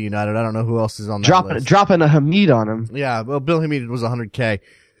DC United. I don't know who else is on that list. Dropping a Hamid on him. Yeah, well, Bill Hamid was 100K.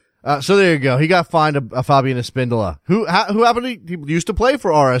 So there you go. He got fined a Fabian Espindola, who happened to, he used to play for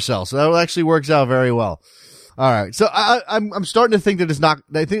RSL. So that actually works out very well. All right. So I'm starting to think that I'm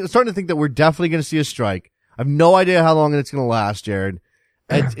starting to think that we're definitely going to see a strike. I have no idea how long it's going to last, Jared.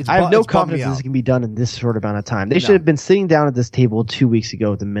 I have no confidence this can be done in this short amount of time. They should have been sitting down at this table 2 weeks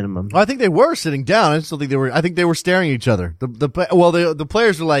ago at the minimum. Well, I think they were sitting down. I still think I think they were staring at each other. The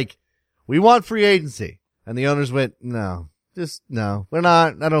players were like, we want free agency. And the owners went, no, we're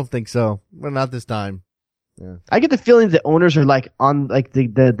not. I don't think so. We're not this time. Yeah. I get the feeling the owners are like on like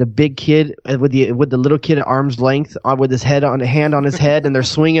the big kid with the little kid at arm's length with his hand on his head and they're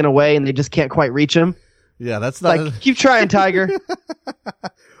swinging away and they just can't quite reach him. Yeah, that's not like keep trying, Tiger.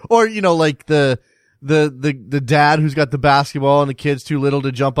 Or like the dad who's got the basketball and the kid's too little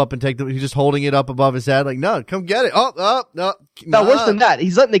to jump up and take he's just holding it up above his head like, no, come get it. No. No, worse than that.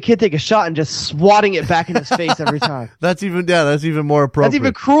 He's letting the kid take a shot and just swatting it back in his face every time. That's even more appropriate. That's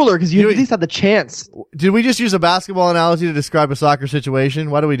even crueler because you at least have the chance. Did we just use a basketball analogy to describe a soccer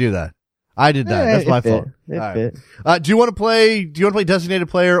situation? Why do we do that? I did that. That's my fault. Right. Do you want to play designated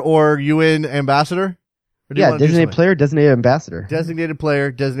player or UN ambassador? Yeah, designated player, designated ambassador. Designated player,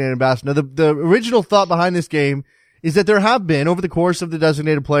 designated ambassador. Now, the original thought behind this game is that there have been, over the course of the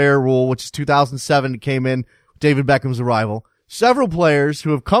designated player rule, which is 2007, it came in, David Beckham's arrival, several players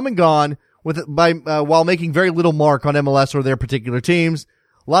who have come and gone while making very little mark on MLS or their particular teams.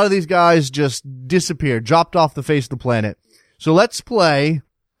 A lot of these guys just disappeared, dropped off the face of the planet. So let's play.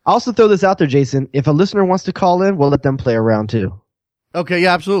 I'll also throw this out there, Jason. If a listener wants to call in, we'll let them play a round too. Okay,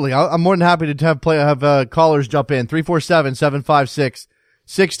 yeah, absolutely. I'm more than happy to have callers jump in.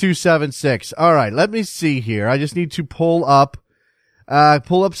 347-756-6276. All right, let me see here. I just need to pull up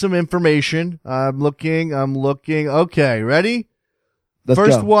some information. I'm looking. Okay, ready?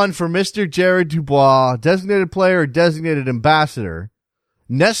 First one for Mr. Jared DuBois, designated player, designated ambassador,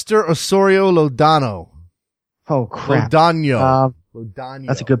 Nestor Osorio Lodano. Oh crap. Lodano.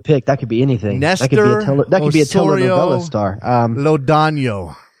 That's a good pick. That could be anything. Nestor that could be a telenovela star.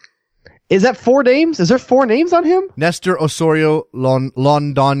 Lodano. Is that 4 names? Is there 4 names on him? Nestor Osorio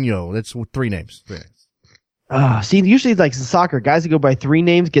Londano. That's 3 names. See, usually like in soccer, guys that go by 3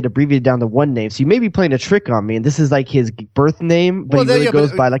 names get abbreviated down to 1 name. So you may be playing a trick on me, and this is like his birth name, but he really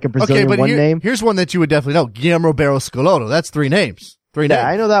goes by like a Brazilian name. Here's one that you would definitely know. Guillermo Barros Scalotto. That's 3 names. 3 names. Yeah,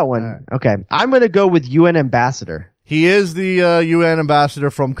 I know that one. Right. Okay. I'm going to go with UN ambassador. He is the UN ambassador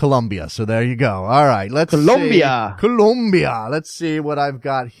from Colombia. So there you go. All right. Colombia. Let's see what I've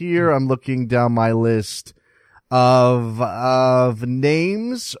got here. I'm looking down my list of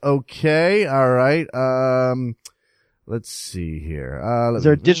names. Okay. All right. Let's see here. Is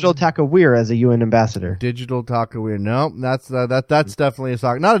there a Digital Takawir as a UN ambassador? Digital Takawir. No, that's definitely a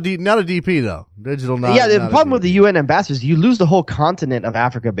soccer. Not a DP though. Digital. Yeah. The problem with the UN ambassadors, you lose the whole continent of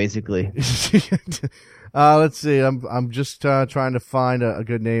Africa basically. Let's see. I'm just trying to find a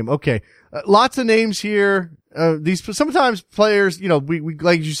good name. Okay. Lots of names here. These sometimes players, we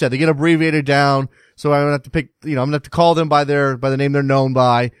like you said, they get abbreviated down. So I'm gonna have to pick. I'm gonna have to call them by the name they're known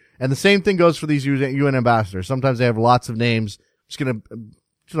by. And the same thing goes for these UN ambassadors. Sometimes they have lots of names. Just gonna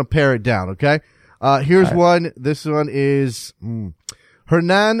pare it down. Okay. Here's right. One. This one is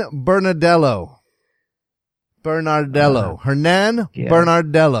Hernan Bernardello. Hernan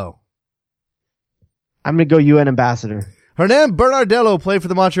Bernardello. I'm going to go UN ambassador. Hernan Bernardello played for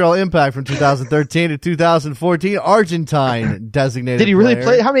the Montreal Impact from 2013 to 2014. Argentine designated. Did he really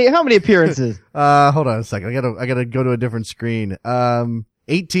play? How many appearances? Hold on a second. I gotta go to a different screen.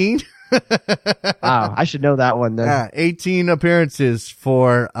 18. Wow, I should know that one then. 18 appearances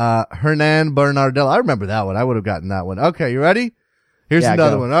for Hernan Bernardello. I remember that one. I would have gotten that one. Okay, you ready? Here's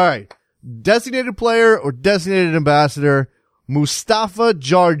another one. All right. Designated player or designated ambassador, Mustafa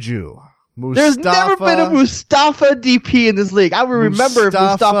Jarju. There's never been a Mustafa DP in this league. I would remember if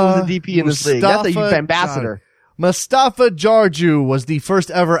Mustafa was a DP in this league. That's a ambassador. Mustafa Jarju was the first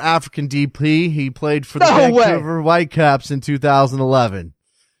ever African DP. He played for the Vancouver Whitecaps in 2011.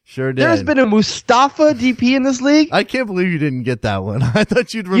 Sure did. There's been a Mustafa DP in this league? I can't believe you didn't get that one. I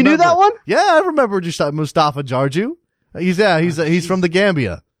thought you'd remember. You knew that one? Yeah, I remember just Mustafa Jarju. He's from the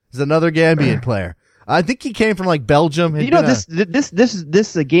Gambia. He's another Gambian player. I think he came from like Belgium. You know, this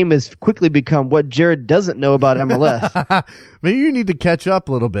game has quickly become what Jared doesn't know about MLS. Maybe you need to catch up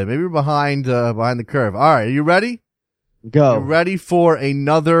a little bit. Maybe you're behind the curve. All right. Are you ready? Go. You ready for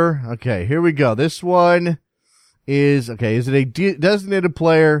another? Okay. Here we go. This one is, okay. Is it a designated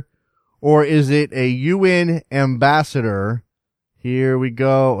player or is it a UN ambassador? Here we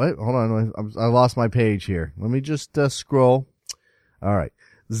go. Wait, hold on. I lost my page here. Let me just scroll. All right.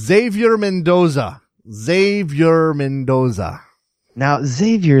 Xavier Mendoza. Now,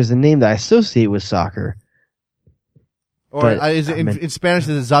 Xavier is a name that I associate with soccer. Or is it in Spanish?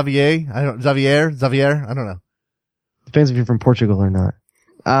 Is it Xavier? Xavier? I don't know. Depends if you're from Portugal or not.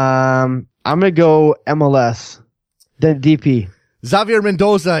 I'm gonna go MLS. Then DP. Xavier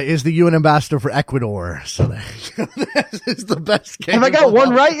Mendoza is the UN ambassador for Ecuador. So this is the best game. Have I got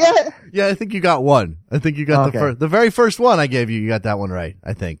one right yet? Yeah, I think you got one. I think you got the very first one I gave you. You got that one right.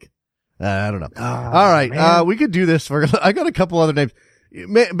 I think. I don't know. All right. We could do this I got a couple other names.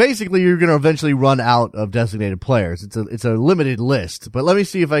 Basically, you're going to eventually run out of designated players. It's a limited list, but let me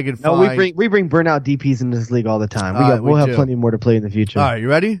see if I can find. No, we bring burnout DPs in this league all the time. We'll have plenty more to play in the future. All right. You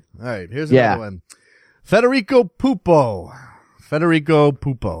ready? All right. Here's another one. Federico Pupo.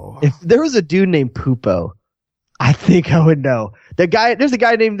 If there was a dude named Pupo, I think I would know. There's a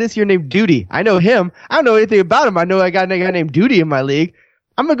guy named this year named Duty. I know him. I don't know anything about him. I know I got a guy named Duty in my league.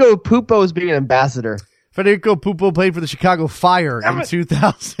 I'm going to go with Pupo as being an ambassador. Federico Pupo played for the Chicago Fire in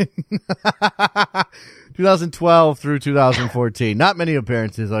 2012 through 2014. Not many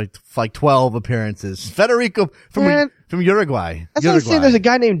appearances, like 12 appearances. Federico from Uruguay. That's what I'm saying. There's a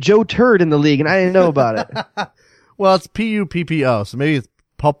guy named Joe Turd in the league, and I didn't know about it. Well, it's Puppo, so maybe it's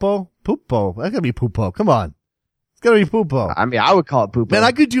Pupo. That's gotta be Pupo. Come on. It's gotta be Pupo. I mean, I would call it Pupo. Man,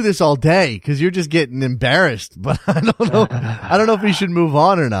 I could do this all day because you're just getting embarrassed, but I don't know. I don't know if we should move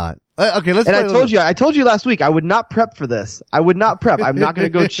on or not. Okay, let's. And I told you last week I would not prep for this. I would not prep. I'm not going to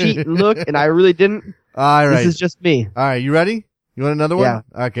go cheat and look, and I really didn't. All right. This is just me. All right, you ready? You want another one? Yeah.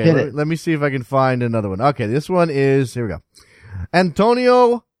 Okay, let me see if I can find another one. Okay, this one is, here we go.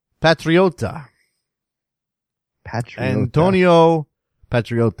 Antonio Patriota. Antonio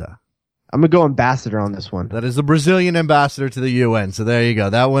Patriota. I'm going to go ambassador on this one. That is the Brazilian ambassador to the UN. So there you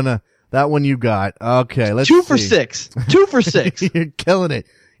go. That one you got. Okay, let's see. 2 for 6. 2 for 6. You're killing it.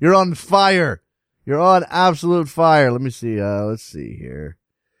 You're on fire. You're on absolute fire. Let me see. Let's see here.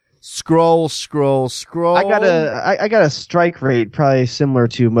 Scroll. I got a strike rate probably similar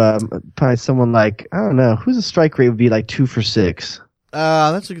to probably someone like, I don't know, whose strike rate would be like 2 for 6.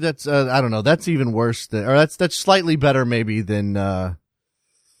 That's I don't know. That's even worse that's slightly better maybe than I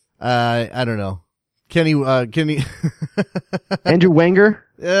don't know. Kenny Andrew Wenger?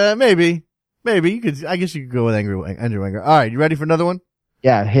 Maybe you could. I guess you could go with Andrew Wenger. All right, you ready for another one?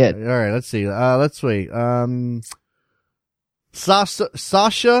 Yeah, hit. All right, let's see. Let's wait. Sasha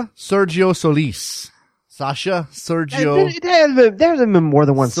Sergio Solis. Sasha Sergio. There's been more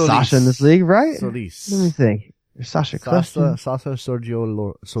than one Solis. Sasha in this league, right? Solis. Let me think. There's Sasha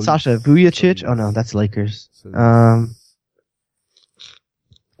Sergio Solis. Sasha Vujacic. Oh no, that's Lakers. I'm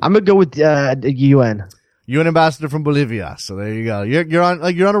gonna go with UN. UN ambassador from Bolivia. So there you go. You're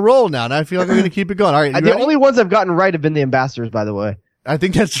on a roll now. Now I feel like we're gonna keep it going. All right. The only ones I've gotten right have been the ambassadors, by the way. I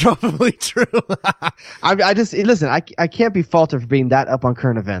think that's probably true. Listen, I can't be faulted for being that up on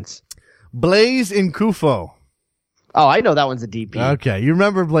current events. Blaise Nkufo. Oh, I know that one's a DP. Okay, you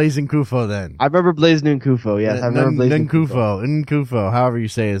remember Blaise Nkufo then? I remember Blaise Nkufo. Yes, I remember Blaise Nkufo. However you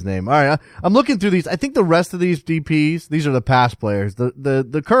say his name. All right, I'm looking through these. I think the rest of these DPs, these are the past players.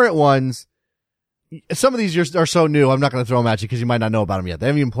 The current ones, some of these are so new. I'm not going to throw them at you because you might not know about them yet. They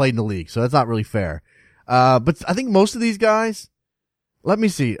haven't even played in the league, so that's not really fair. But I think most of these guys. Let me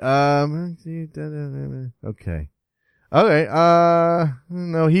see. Okay.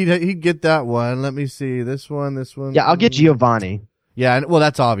 No, he'd get that one. Let me see. This one. Yeah, I'll get Giovanni. Yeah, well,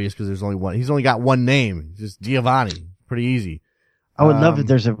 that's obvious because there's only one. He's only got one name. Just Giovanni. Pretty easy. I would love if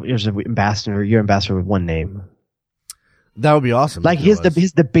there's an ambassador, your ambassador with one name. That would be awesome. Like his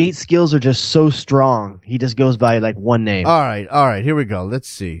debate skills are just so strong. He just goes by like one name. All right. Here we go. Let's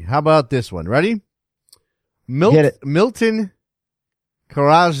see. How about this one? Ready? Milton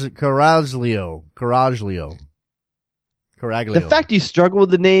Caraglio. The fact you struggle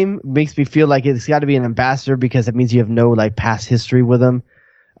with the name makes me feel like it's got to be an ambassador because it means you have no like past history with him.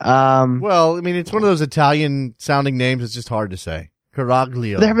 Well, I mean, it's one of those Italian sounding names. It's just hard to say.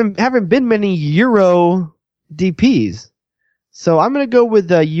 Caraglio. There haven't been many Euro DPs. So I'm going to go with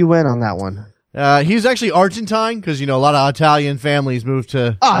UN on that one. He's actually Argentine because, a lot of Italian families moved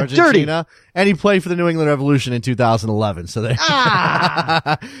to Argentina. Dirty. And he played for the New England Revolution in 2011. So there.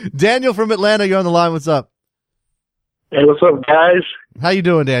 Daniel from Atlanta, you're on the line. What's up? Hey, what's up, guys? How you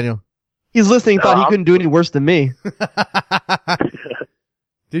doing, Daniel? He's listening. Thought he couldn't do any worse than me.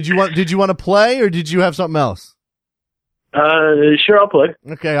 Did you want to play or did you have something else? Sure, I'll play.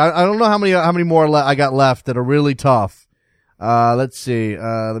 Okay, I don't know how many more I got left that are really tough. Let's see.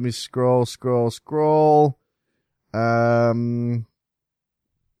 Let me scroll.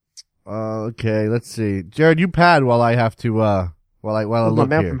 Okay, let's see. Jared, you pad while I have to, while I look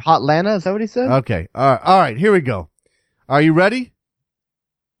man here. from Hotlanta, is that what he said? Okay. All right. Here we go. Are you ready?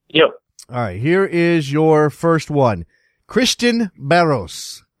 Yep. All right. Here is your first one. Christian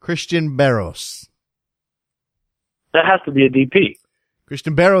Barros. That has to be a DP.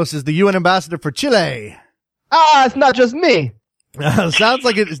 Christian Barros is the UN ambassador for Chile. It's not just me. Sounds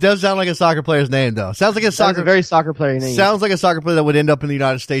like it does sound like a soccer player's name, though. Sounds like a very soccer player name. Sounds like a soccer player that would end up in the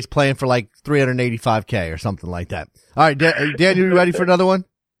United States playing for like $385K or something like that. All right, Dan, you ready for another one?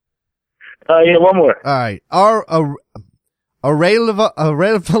 Yeah, one more. All right.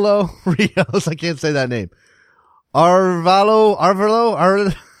 Arevalo Rios. I can't say that name. Arvalo.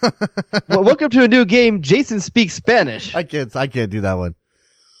 Well, welcome to a new game. Jason speaks Spanish. I can't do that one.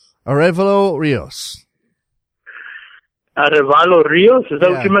 Arevalo Rios. Arevalo Rios? Is that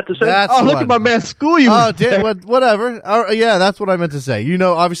what you meant to say? Look at my man school you. Oh, whatever. Yeah, that's what I meant to say.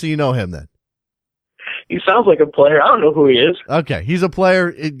 Obviously you know him then. He sounds like a player. I don't know who he is. Okay, he's a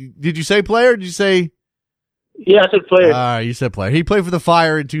player. Did you say player? Did you say? Yeah, I said player. All right, you said player. He played for the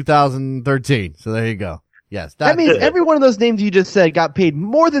Fire in 2013. So there you go. Yes. That means every one of those names you just said got paid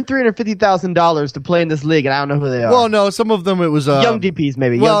more than $350,000 to play in this league, and I don't know who they are. Well, no, some of them it was young DPs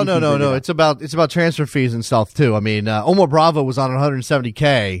maybe. Well, no. It's about transfer fees and stuff too. I mean, Omar Bravo was on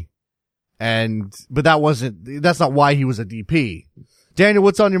 170K, but that's not why he was a DP. Daniel,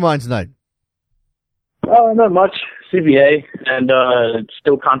 what's on your mind tonight? Not much. CBA, and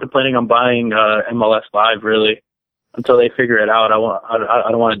still contemplating on buying MLS Live. Really, until they figure it out. I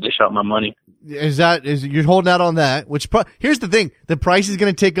don't want to dish out my money. Is you're holding out on that? Here's the thing: the price is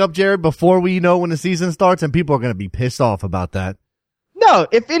going to tick up, Jared, before we know when the season starts, and people are going to be pissed off about that. No,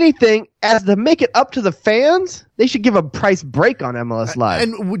 if anything, as to make it up to the fans, they should give a price break on MLS Live.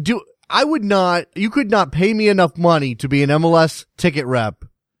 And you could not pay me enough money to be an MLS ticket rep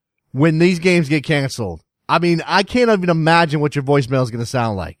when these games get canceled. I mean, I can't even imagine what your voicemail is going to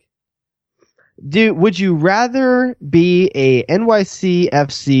sound like. Dude, would you rather be a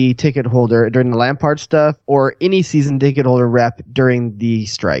NYCFC ticket holder during the Lampard stuff or any season ticket holder rep during the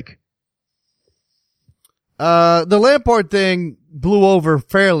strike? The Lampard thing blew over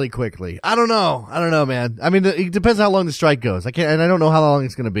fairly quickly. I don't know, man. I mean, it depends on how long the strike goes. I don't know how long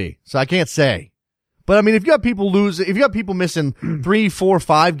it's going to be, so I can't say. But I mean, if you got people missing 3, 4,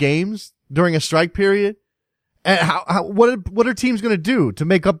 5 games during a strike period, and what are teams going to do to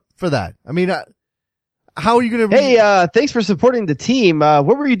make up for that? I mean, how are you going to? Hey, thanks for supporting the team.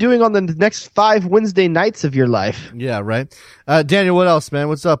 What were you doing on the next 5 Wednesday nights of your life? Yeah, right. Daniel, what else, man?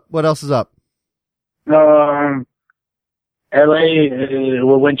 What's up? What else is up? LA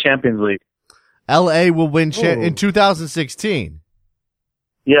will win Champions League. LA will win in 2016.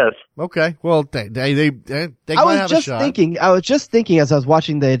 Yes. Okay. Well, they might have a shot. I was just thinking as I was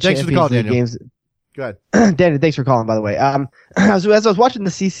watching the Champions League games. Go ahead. Danny, thanks for calling, by the way. As I was watching the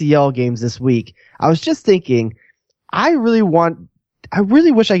CCL games this week, I was just thinking, I really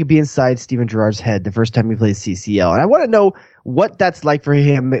wish I could be inside Steven Gerrard's head the first time he plays CCL. And I want to know what that's like for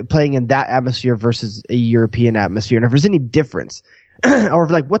him playing in that atmosphere versus a European atmosphere, and if there's any difference. Or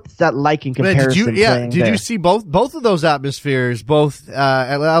like, what's that like in comparison? Did you see both of those atmospheres, both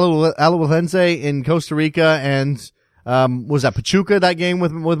Alajuelense in Costa Rica and was that Pachuca, that game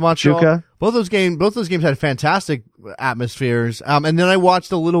with Montreal? Pachuca. Both those games had fantastic atmospheres. And then I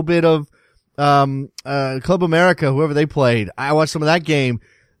watched a little bit of Club America, whoever they played. I watched some of that game.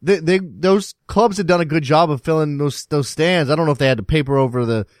 Those clubs had done a good job of filling those stands. I don't know if they had to paper over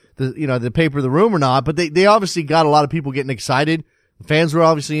the paper the room or not, but they obviously got a lot of people getting excited. The fans were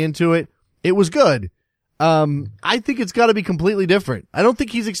obviously into it. It was good. I think it's got to be completely different. I don't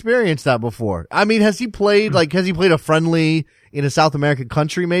think he's experienced that before. I mean, has he played a friendly in a South American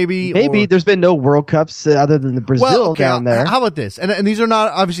country maybe? Maybe. There's been no World Cups other than the Brazil down there. How about this? And these are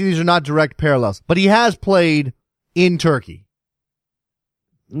not direct parallels, but he has played in Turkey.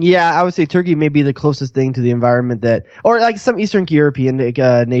 Yeah, I would say Turkey may be the closest thing to the environment or like some Eastern European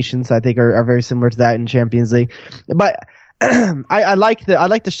nations I think are very similar to that in Champions League. But I like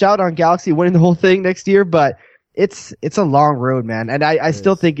the shout on Galaxy winning the whole thing next year, but it's a long road, man. And I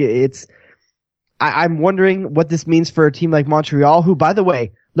still think I'm wondering what this means for a team like Montreal, who, by the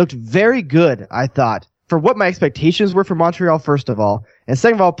way, looked very good, I thought, for what my expectations were for Montreal, first of all. And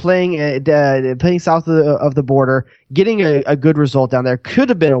second of all, playing south of the border, getting a good result down there. Could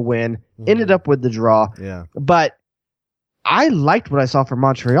have been a win, ended up with the draw. Yeah. But I liked what I saw from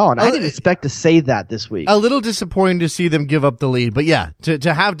Montreal, and I didn't expect to say that this week. A little disappointing to see them give up the lead, but yeah,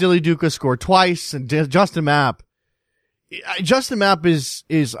 to have Dilly Duka score twice and Justin Mapp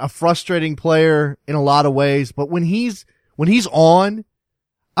is a frustrating player in a lot of ways, but when he's on,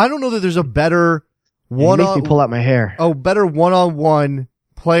 I don't know that there's a better makes me pull out my hair. Better one-on-one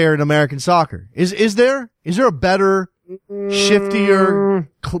player in American soccer. Is there a better, shiftier,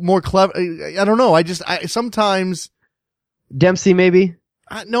 more clever? I don't know. I sometimes. Dempsey, maybe?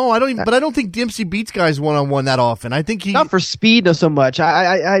 No, I don't even, but I don't think Dempsey beats guys one-on-one that often. I think not for speed, no, so much.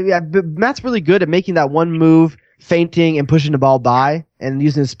 Matt's really good at making that one move, feinting and pushing the ball by and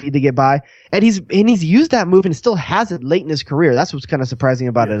using his speed to get by. And he's used that move and still has it late in his career. That's what's kind of surprising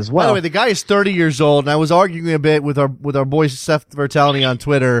about it as well. By the way, the guy is 30 years old, and I was arguing a bit with our boy Seth Vertelny on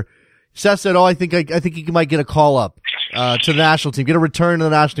Twitter. Seth said, I think he might get a call up to the national team, get a return to the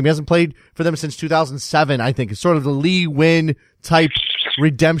national team. He hasn't played for them since 2007, I think. It's sort of the Lee Win type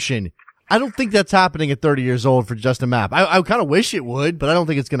redemption. I don't think that's happening at 30 years old for Justin Mapp. I kind of wish it would, but I don't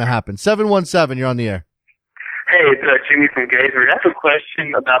think it's going to happen. 717, you're on the air. Hey, it's Jimmy from Gaysburg. I have a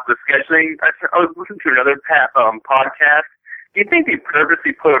question about the scheduling. I was listening to another podcast. Do you think they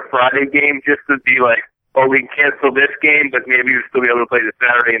purposely put a Friday game just to be like, we can cancel this game, but maybe we'll still be able to play the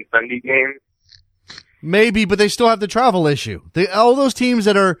Saturday and Sunday game? Maybe, but they still have the travel issue. All those teams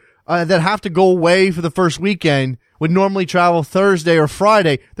that are that have to go away for the first weekend would normally travel Thursday or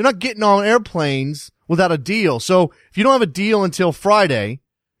Friday. They're not getting on airplanes without a deal. So if you don't have a deal until Friday,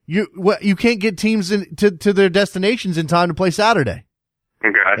 you can't get teams to their destinations in time to play Saturday.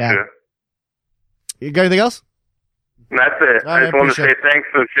 Gotcha. Yeah. You got anything else? That's it. I just want to say thanks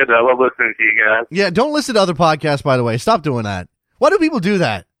for the shit. I love listening to you guys. Yeah, don't listen to other podcasts, by the way. Stop doing that. Why do people do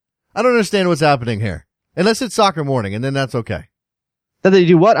that? I don't understand what's happening here. Unless it's Soccer Morning, and then that's okay. That they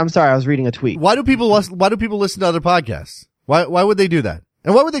do what? I'm sorry, I was reading a tweet. Why do people listen to other podcasts? Why would they do that?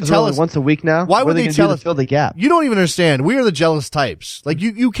 And why would they tell us once a week now? Why would they tell us to fill the gap? You don't even understand. We are the jealous types. Like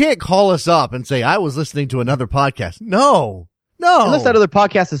you can't call us up and say I was listening to another podcast. No. Unless that other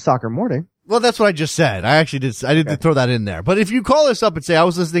podcast is Soccer Morning. Well, that's what I just said. I did throw that in there. But if you call us up and say I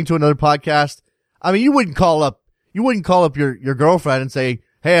was listening to another podcast, I mean, you wouldn't call up your girlfriend and say,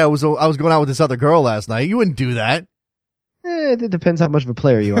 hey, I was going out with this other girl last night. You wouldn't do that. It depends how much of a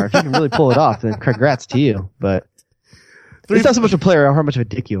player you are. If you can really pull it off, then congrats to you. But it's not so much a player or how much of a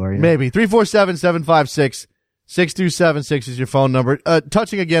dick you are. Maybe. 347-756-6276 is your phone number.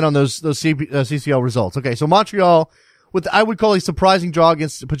 Touching again on those CCL results. Okay, so Montreal, with I would call a surprising draw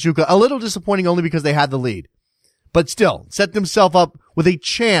against Pachuca, a little disappointing only because they had the lead. But still, set themselves up with a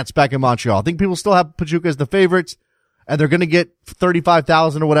chance back in Montreal. I think people still have Pachuca as the favorites, and they're going to get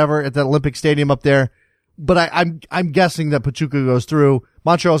 35,000 or whatever at the Olympic Stadium up there. But I'm guessing that Pachuca goes through.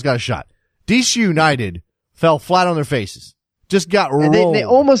 Montreal's got a shot. DC United fell flat on their faces. Just got rolled. They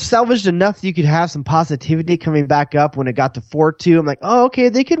almost salvaged enough that you could have some positivity coming back up when it got to 4-2. I'm like, oh, okay,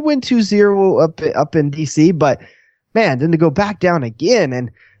 they could win 2-0 up in DC, but man, then to go back down again. And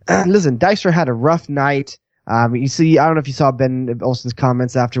listen, Dijkstra had a rough night. You see, I don't know if you saw Ben Olsen's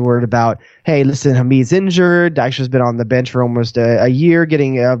comments afterward about, hey, listen, Hamid's injured. Dijkstra's been on the bench for almost a year,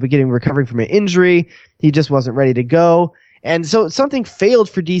 recovering from an injury. He just wasn't ready to go. And so something failed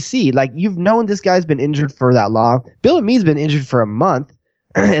for DC. Like, you've known this guy's been injured for that long. Bill Hamid's been injured for a month,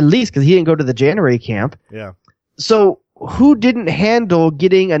 at least, because he didn't go to the January camp. Yeah. So who didn't handle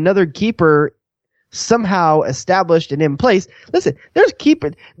getting another keeper somehow established and in place? Listen, there's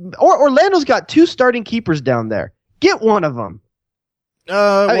keeper. Orlando's got 2 starting keepers down there. Get one of them.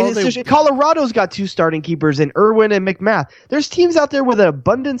 Colorado's got 2 starting keepers in Irwin and McMath. There's teams out there with an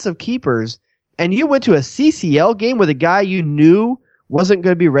abundance of keepers, and you went to a CCL game with a guy you knew wasn't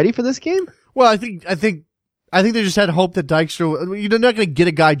going to be ready for this game? Well, I think they just had hope that Dijkstra, you're not going to get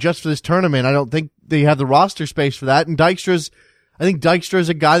a guy just for this tournament. I don't think they have the roster space for that. And Dijkstra's, I think Dykstra is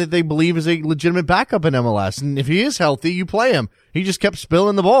a guy that they believe is a legitimate backup in MLS. And if he is healthy, you play him. He just kept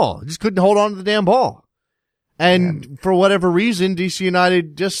spilling the ball. He just couldn't hold on to the damn ball. And for whatever reason, DC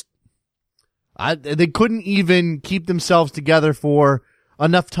United they couldn't even keep themselves together for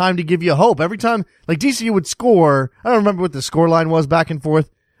enough time to give you hope. Every time, like DC would score, I don't remember what the score line was back and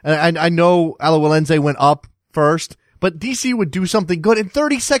forth. And I know Alajuelense went up first, but DC would do something good, and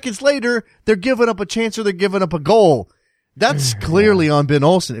 30 seconds later, they're giving up a chance or they're giving up a goal. That's clearly on Ben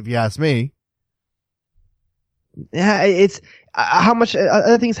Olsen, if you ask me. Yeah, it's how much.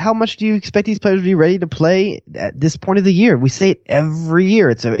 Other things, how much do you expect these players to be ready to play at this point of the year? We say it every year.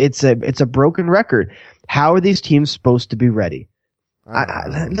 It's a broken record. How are these teams supposed to be ready?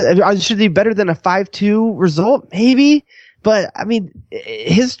 Should they be better than a 5-2 result? Maybe. But, I mean,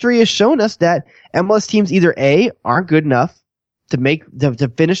 history has shown us that MLS teams either A, aren't good enough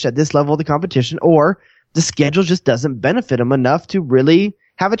to finish at this level of the competition, or the schedule just doesn't benefit them enough to really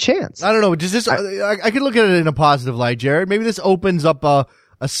have a chance. I don't know. Does this, I could look at it in a positive light, Jared. Maybe this opens up a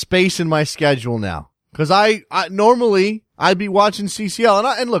space in my schedule now. Cause I normally I'd be watching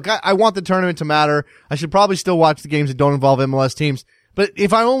CCL, and look, I want the tournament to matter. I should probably still watch the games that don't involve MLS teams. But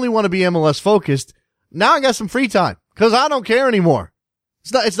if I only want to be MLS focused, now I got some free time. Cause I don't care anymore.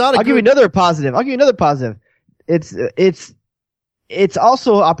 It's not I'll give you another positive. It's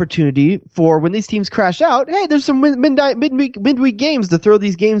also an opportunity for when these teams crash out. Hey, there's some midweek games to throw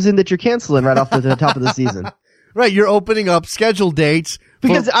these games in that you're canceling right off the top of the season. Right. You're opening up scheduled dates.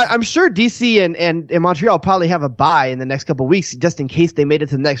 Because I'm sure DC and Montreal probably have a bye in the next couple of weeks just in case they made it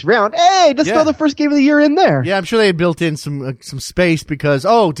to the next round. Hey, just throw the first game of the year in there. Yeah, I'm sure they had built in some space because,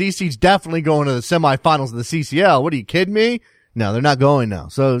 DC's definitely going to the semifinals of the CCL. What are you kidding me? No, they're not going now.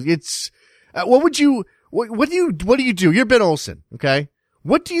 So it's, what do you do? You're Ben Olsen, okay?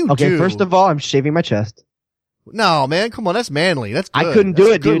 What do you do? Okay, first of all, I'm shaving my chest. No, man, come on, that's manly. That's good. I couldn't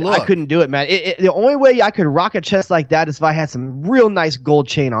do it, dude. I couldn't do it, man. The only way I could rock a chest like that is if I had some real nice gold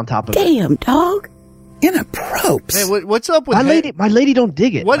chain on top of it. Damn, dog. Inappropriate. Hey, what's up with my lady don't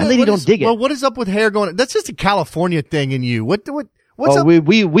dig it. Well, what is up with hair going? That's just a California thing in you. What's up? We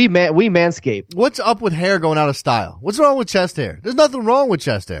manscape. What's up with hair going out of style? What's wrong with chest hair? There's nothing wrong with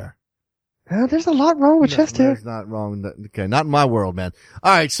chest hair. There's a lot wrong with chest hair. There's not wrong. Okay, not in my world, man.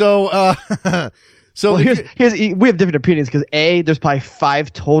 All right, so So we have different opinions because there's probably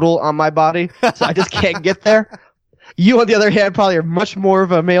 5 total on my body, so I just can't get there. You, on the other hand, probably are much more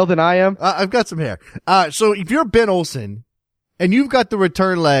of a male than I am. I've got some hair. So if you're Ben Olsen and you've got the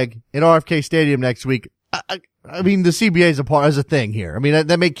return leg in RFK Stadium next week, I mean, the CBA is as a thing here. I mean,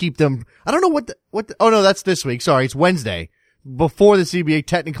 that may keep them, I don't know oh no, that's this week. Sorry, it's Wednesday before the CBA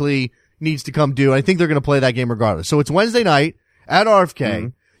technically needs to come due. I think they're going to play that game regardless. So it's Wednesday night at RFK. Mm-hmm.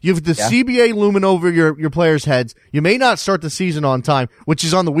 You have the CBA looming over your players' heads. You may not start the season on time, which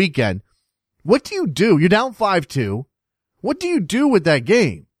is on the weekend. What do you do? You're down 5-2. What do you do with that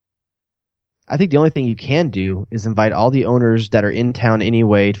game? I think the only thing you can do is invite all the owners that are in town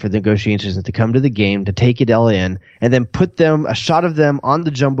anyway for the negotiations to come to the game, to take it all in, and then put a shot of them on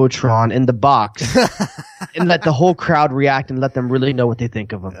the Jumbotron in the box and let the whole crowd react and let them really know what they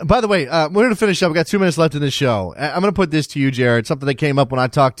think of them. By the way, we're going to finish up. We've got 2 minutes left in this show. I'm going to put this to you, Jared. Something that came up when I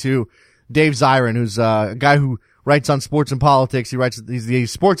talked to Dave Zirin, who's a guy who writes on sports and politics. He's the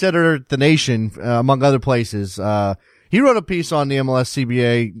sports editor at The Nation, among other places. He wrote a piece on the MLS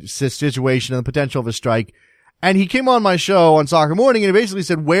CBA situation and the potential of a strike. And he came on my show on Soccer Morning and he basically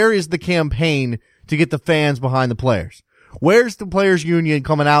said, where is the campaign to get the fans behind the players? Where's the players union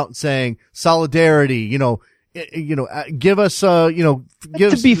coming out and saying solidarity, give us,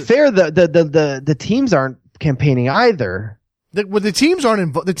 to be fair, the teams aren't campaigning either. The teams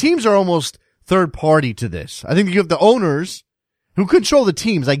aren't the teams are almost third party to this. I think you have the owners who control the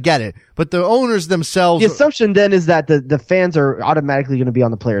teams, I get it, but the owners themselves. The assumption then is that the fans are automatically going to be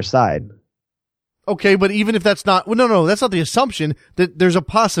on the player's side. Okay, but even if that's not, no, that's not the assumption. That there's a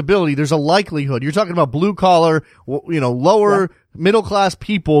possibility, there's a likelihood. You're talking about blue collar, lower middle class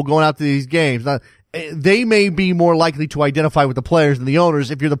people going out to these games. Now, they may be more likely to identify with the players than the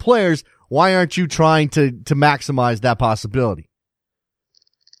owners. If you're the players, why aren't you trying to maximize that possibility?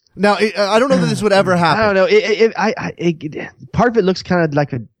 Now, I don't know that this would ever happen. I don't know. Part of it looks kind of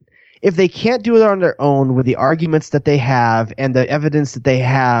like if they can't do it on their own with the arguments that they have and the evidence that they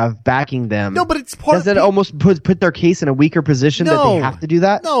have backing them. No, but it's part does it almost put their case in a weaker position that they have to do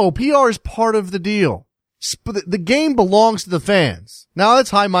that? No, PR is part of the deal. The game belongs to the fans. Now, that's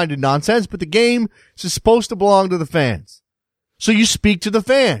high-minded nonsense, but the game is supposed to belong to the fans. So you speak to the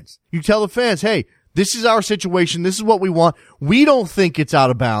fans. You tell the fans, hey, this is our situation. This is what we want. We don't think it's out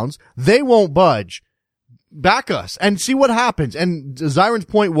of bounds. They won't budge. back us and see what happens. And Zyron's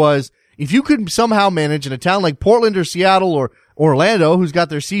point was, if you could somehow manage in a town like Portland or Seattle or Orlando, who's got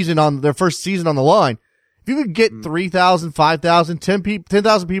their first season on the line, if you could get 3,000, 5,000,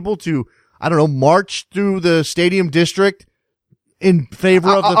 10,000 people to, I don't know, march through the stadium district in favor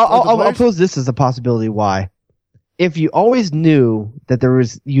of the I'll pose this as a possibility. Why? If you always knew that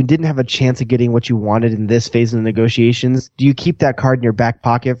you didn't have a chance of getting what you wanted in this phase of the negotiations, do you keep that card in your back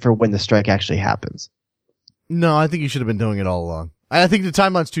pocket for when the strike actually happens? No, I think you should have been doing it all along. I think the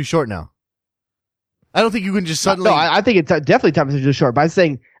timeline's too short now. I don't think you can just suddenly. No, I think it's definitely time too short. But I'm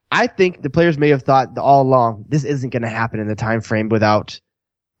saying, I think the players may have thought all along this isn't going to happen in the time frame without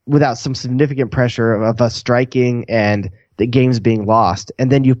some significant pressure of us striking and the games being lost,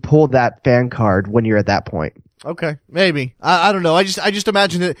 and then you pull that fan card when you're at that point. Okay, maybe. I don't know. I just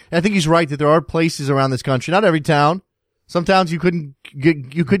imagine that. I think he's right that there are places around this country, not every town. Some towns you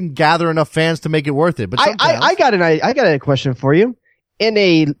couldn't gather enough fans to make it worth it. But I got a question for you. In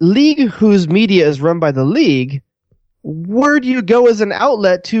a league whose media is run by the league, where do you go as an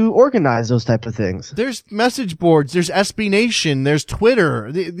outlet to organize those type of things? There's message boards. There's SB Nation. There's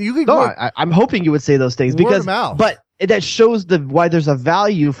Twitter. You can go. I'm hoping you would say those things because, but that shows why there's a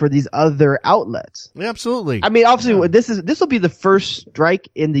value for these other outlets. Yeah, absolutely. I mean, obviously, this will be the first strike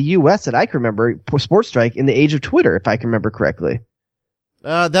in the U.S. that I can remember, sports strike in the age of Twitter, if I can remember correctly.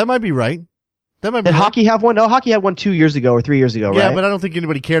 That might be right. Did hockey have one? No, hockey had one 2 years ago or 3 years ago, right? Yeah, but I don't think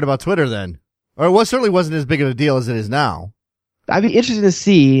anybody cared about Twitter then. Or it certainly wasn't as big of a deal as it is now. I'd be interested to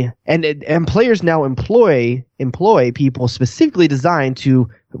see, and players now employ people specifically designed to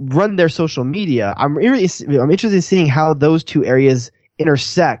run their social media. I'm interested in seeing how those two areas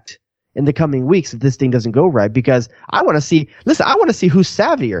intersect in the coming weeks if this thing doesn't go right, because I want to see who's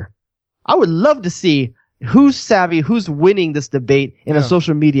savvier. I would love to see who's savvy, who's winning this debate in a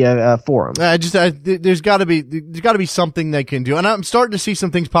social media forum. There's got to be something they can do, and I'm starting to see some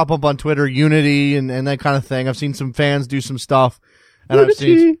things pop up on Twitter, Unity and that kind of thing. I've seen some fans do some stuff, and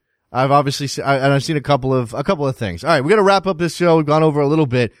Unity. I've seen a couple of things. All right, we got to wrap up this show. We've gone over a little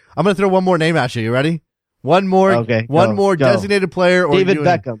bit. I'm going to throw one more name at you. You ready? One more. Okay. Go. Designated player or David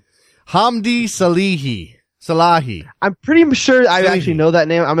Beckham. Hamdi Salahi. I'm pretty sure I actually know that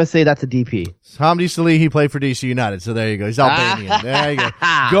name. I'm going to say that's a DP. Hamdi Salahi played for DC United, so there you go. He's Albanian. There you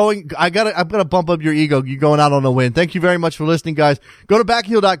go. I'm gonna bump up your ego. You're going out on a win. Thank you very much for listening, guys. Go to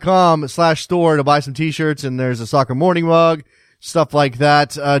backheel.com/store to buy some t-shirts, and there's a soccer morning mug, stuff like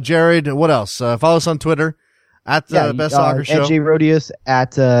that. Jared, what else? Follow us on Twitter at the Best Soccer Show. At J Rodius,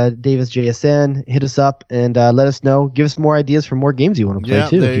 at Davis JSN. Hit us up and let us know. Give us more ideas for more games you want to play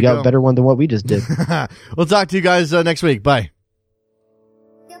too. If you got a better one than what we just did. We'll talk to you guys next week. Bye.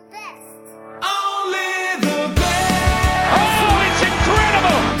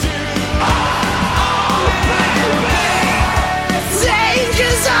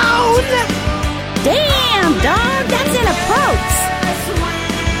 Damn, dog, that's in approach.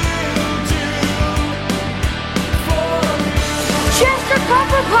 Chester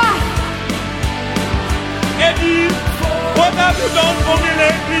Pepper Pie. Eddie, what have you done for me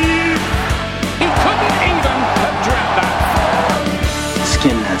lately? He couldn't even have dreamt that.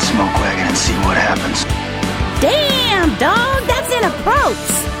 Skin that smoke wagon and see what happens. Damn, dog, that's in approach.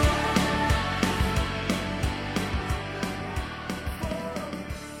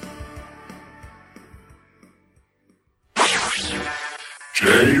 J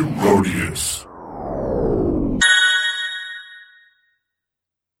Rodius.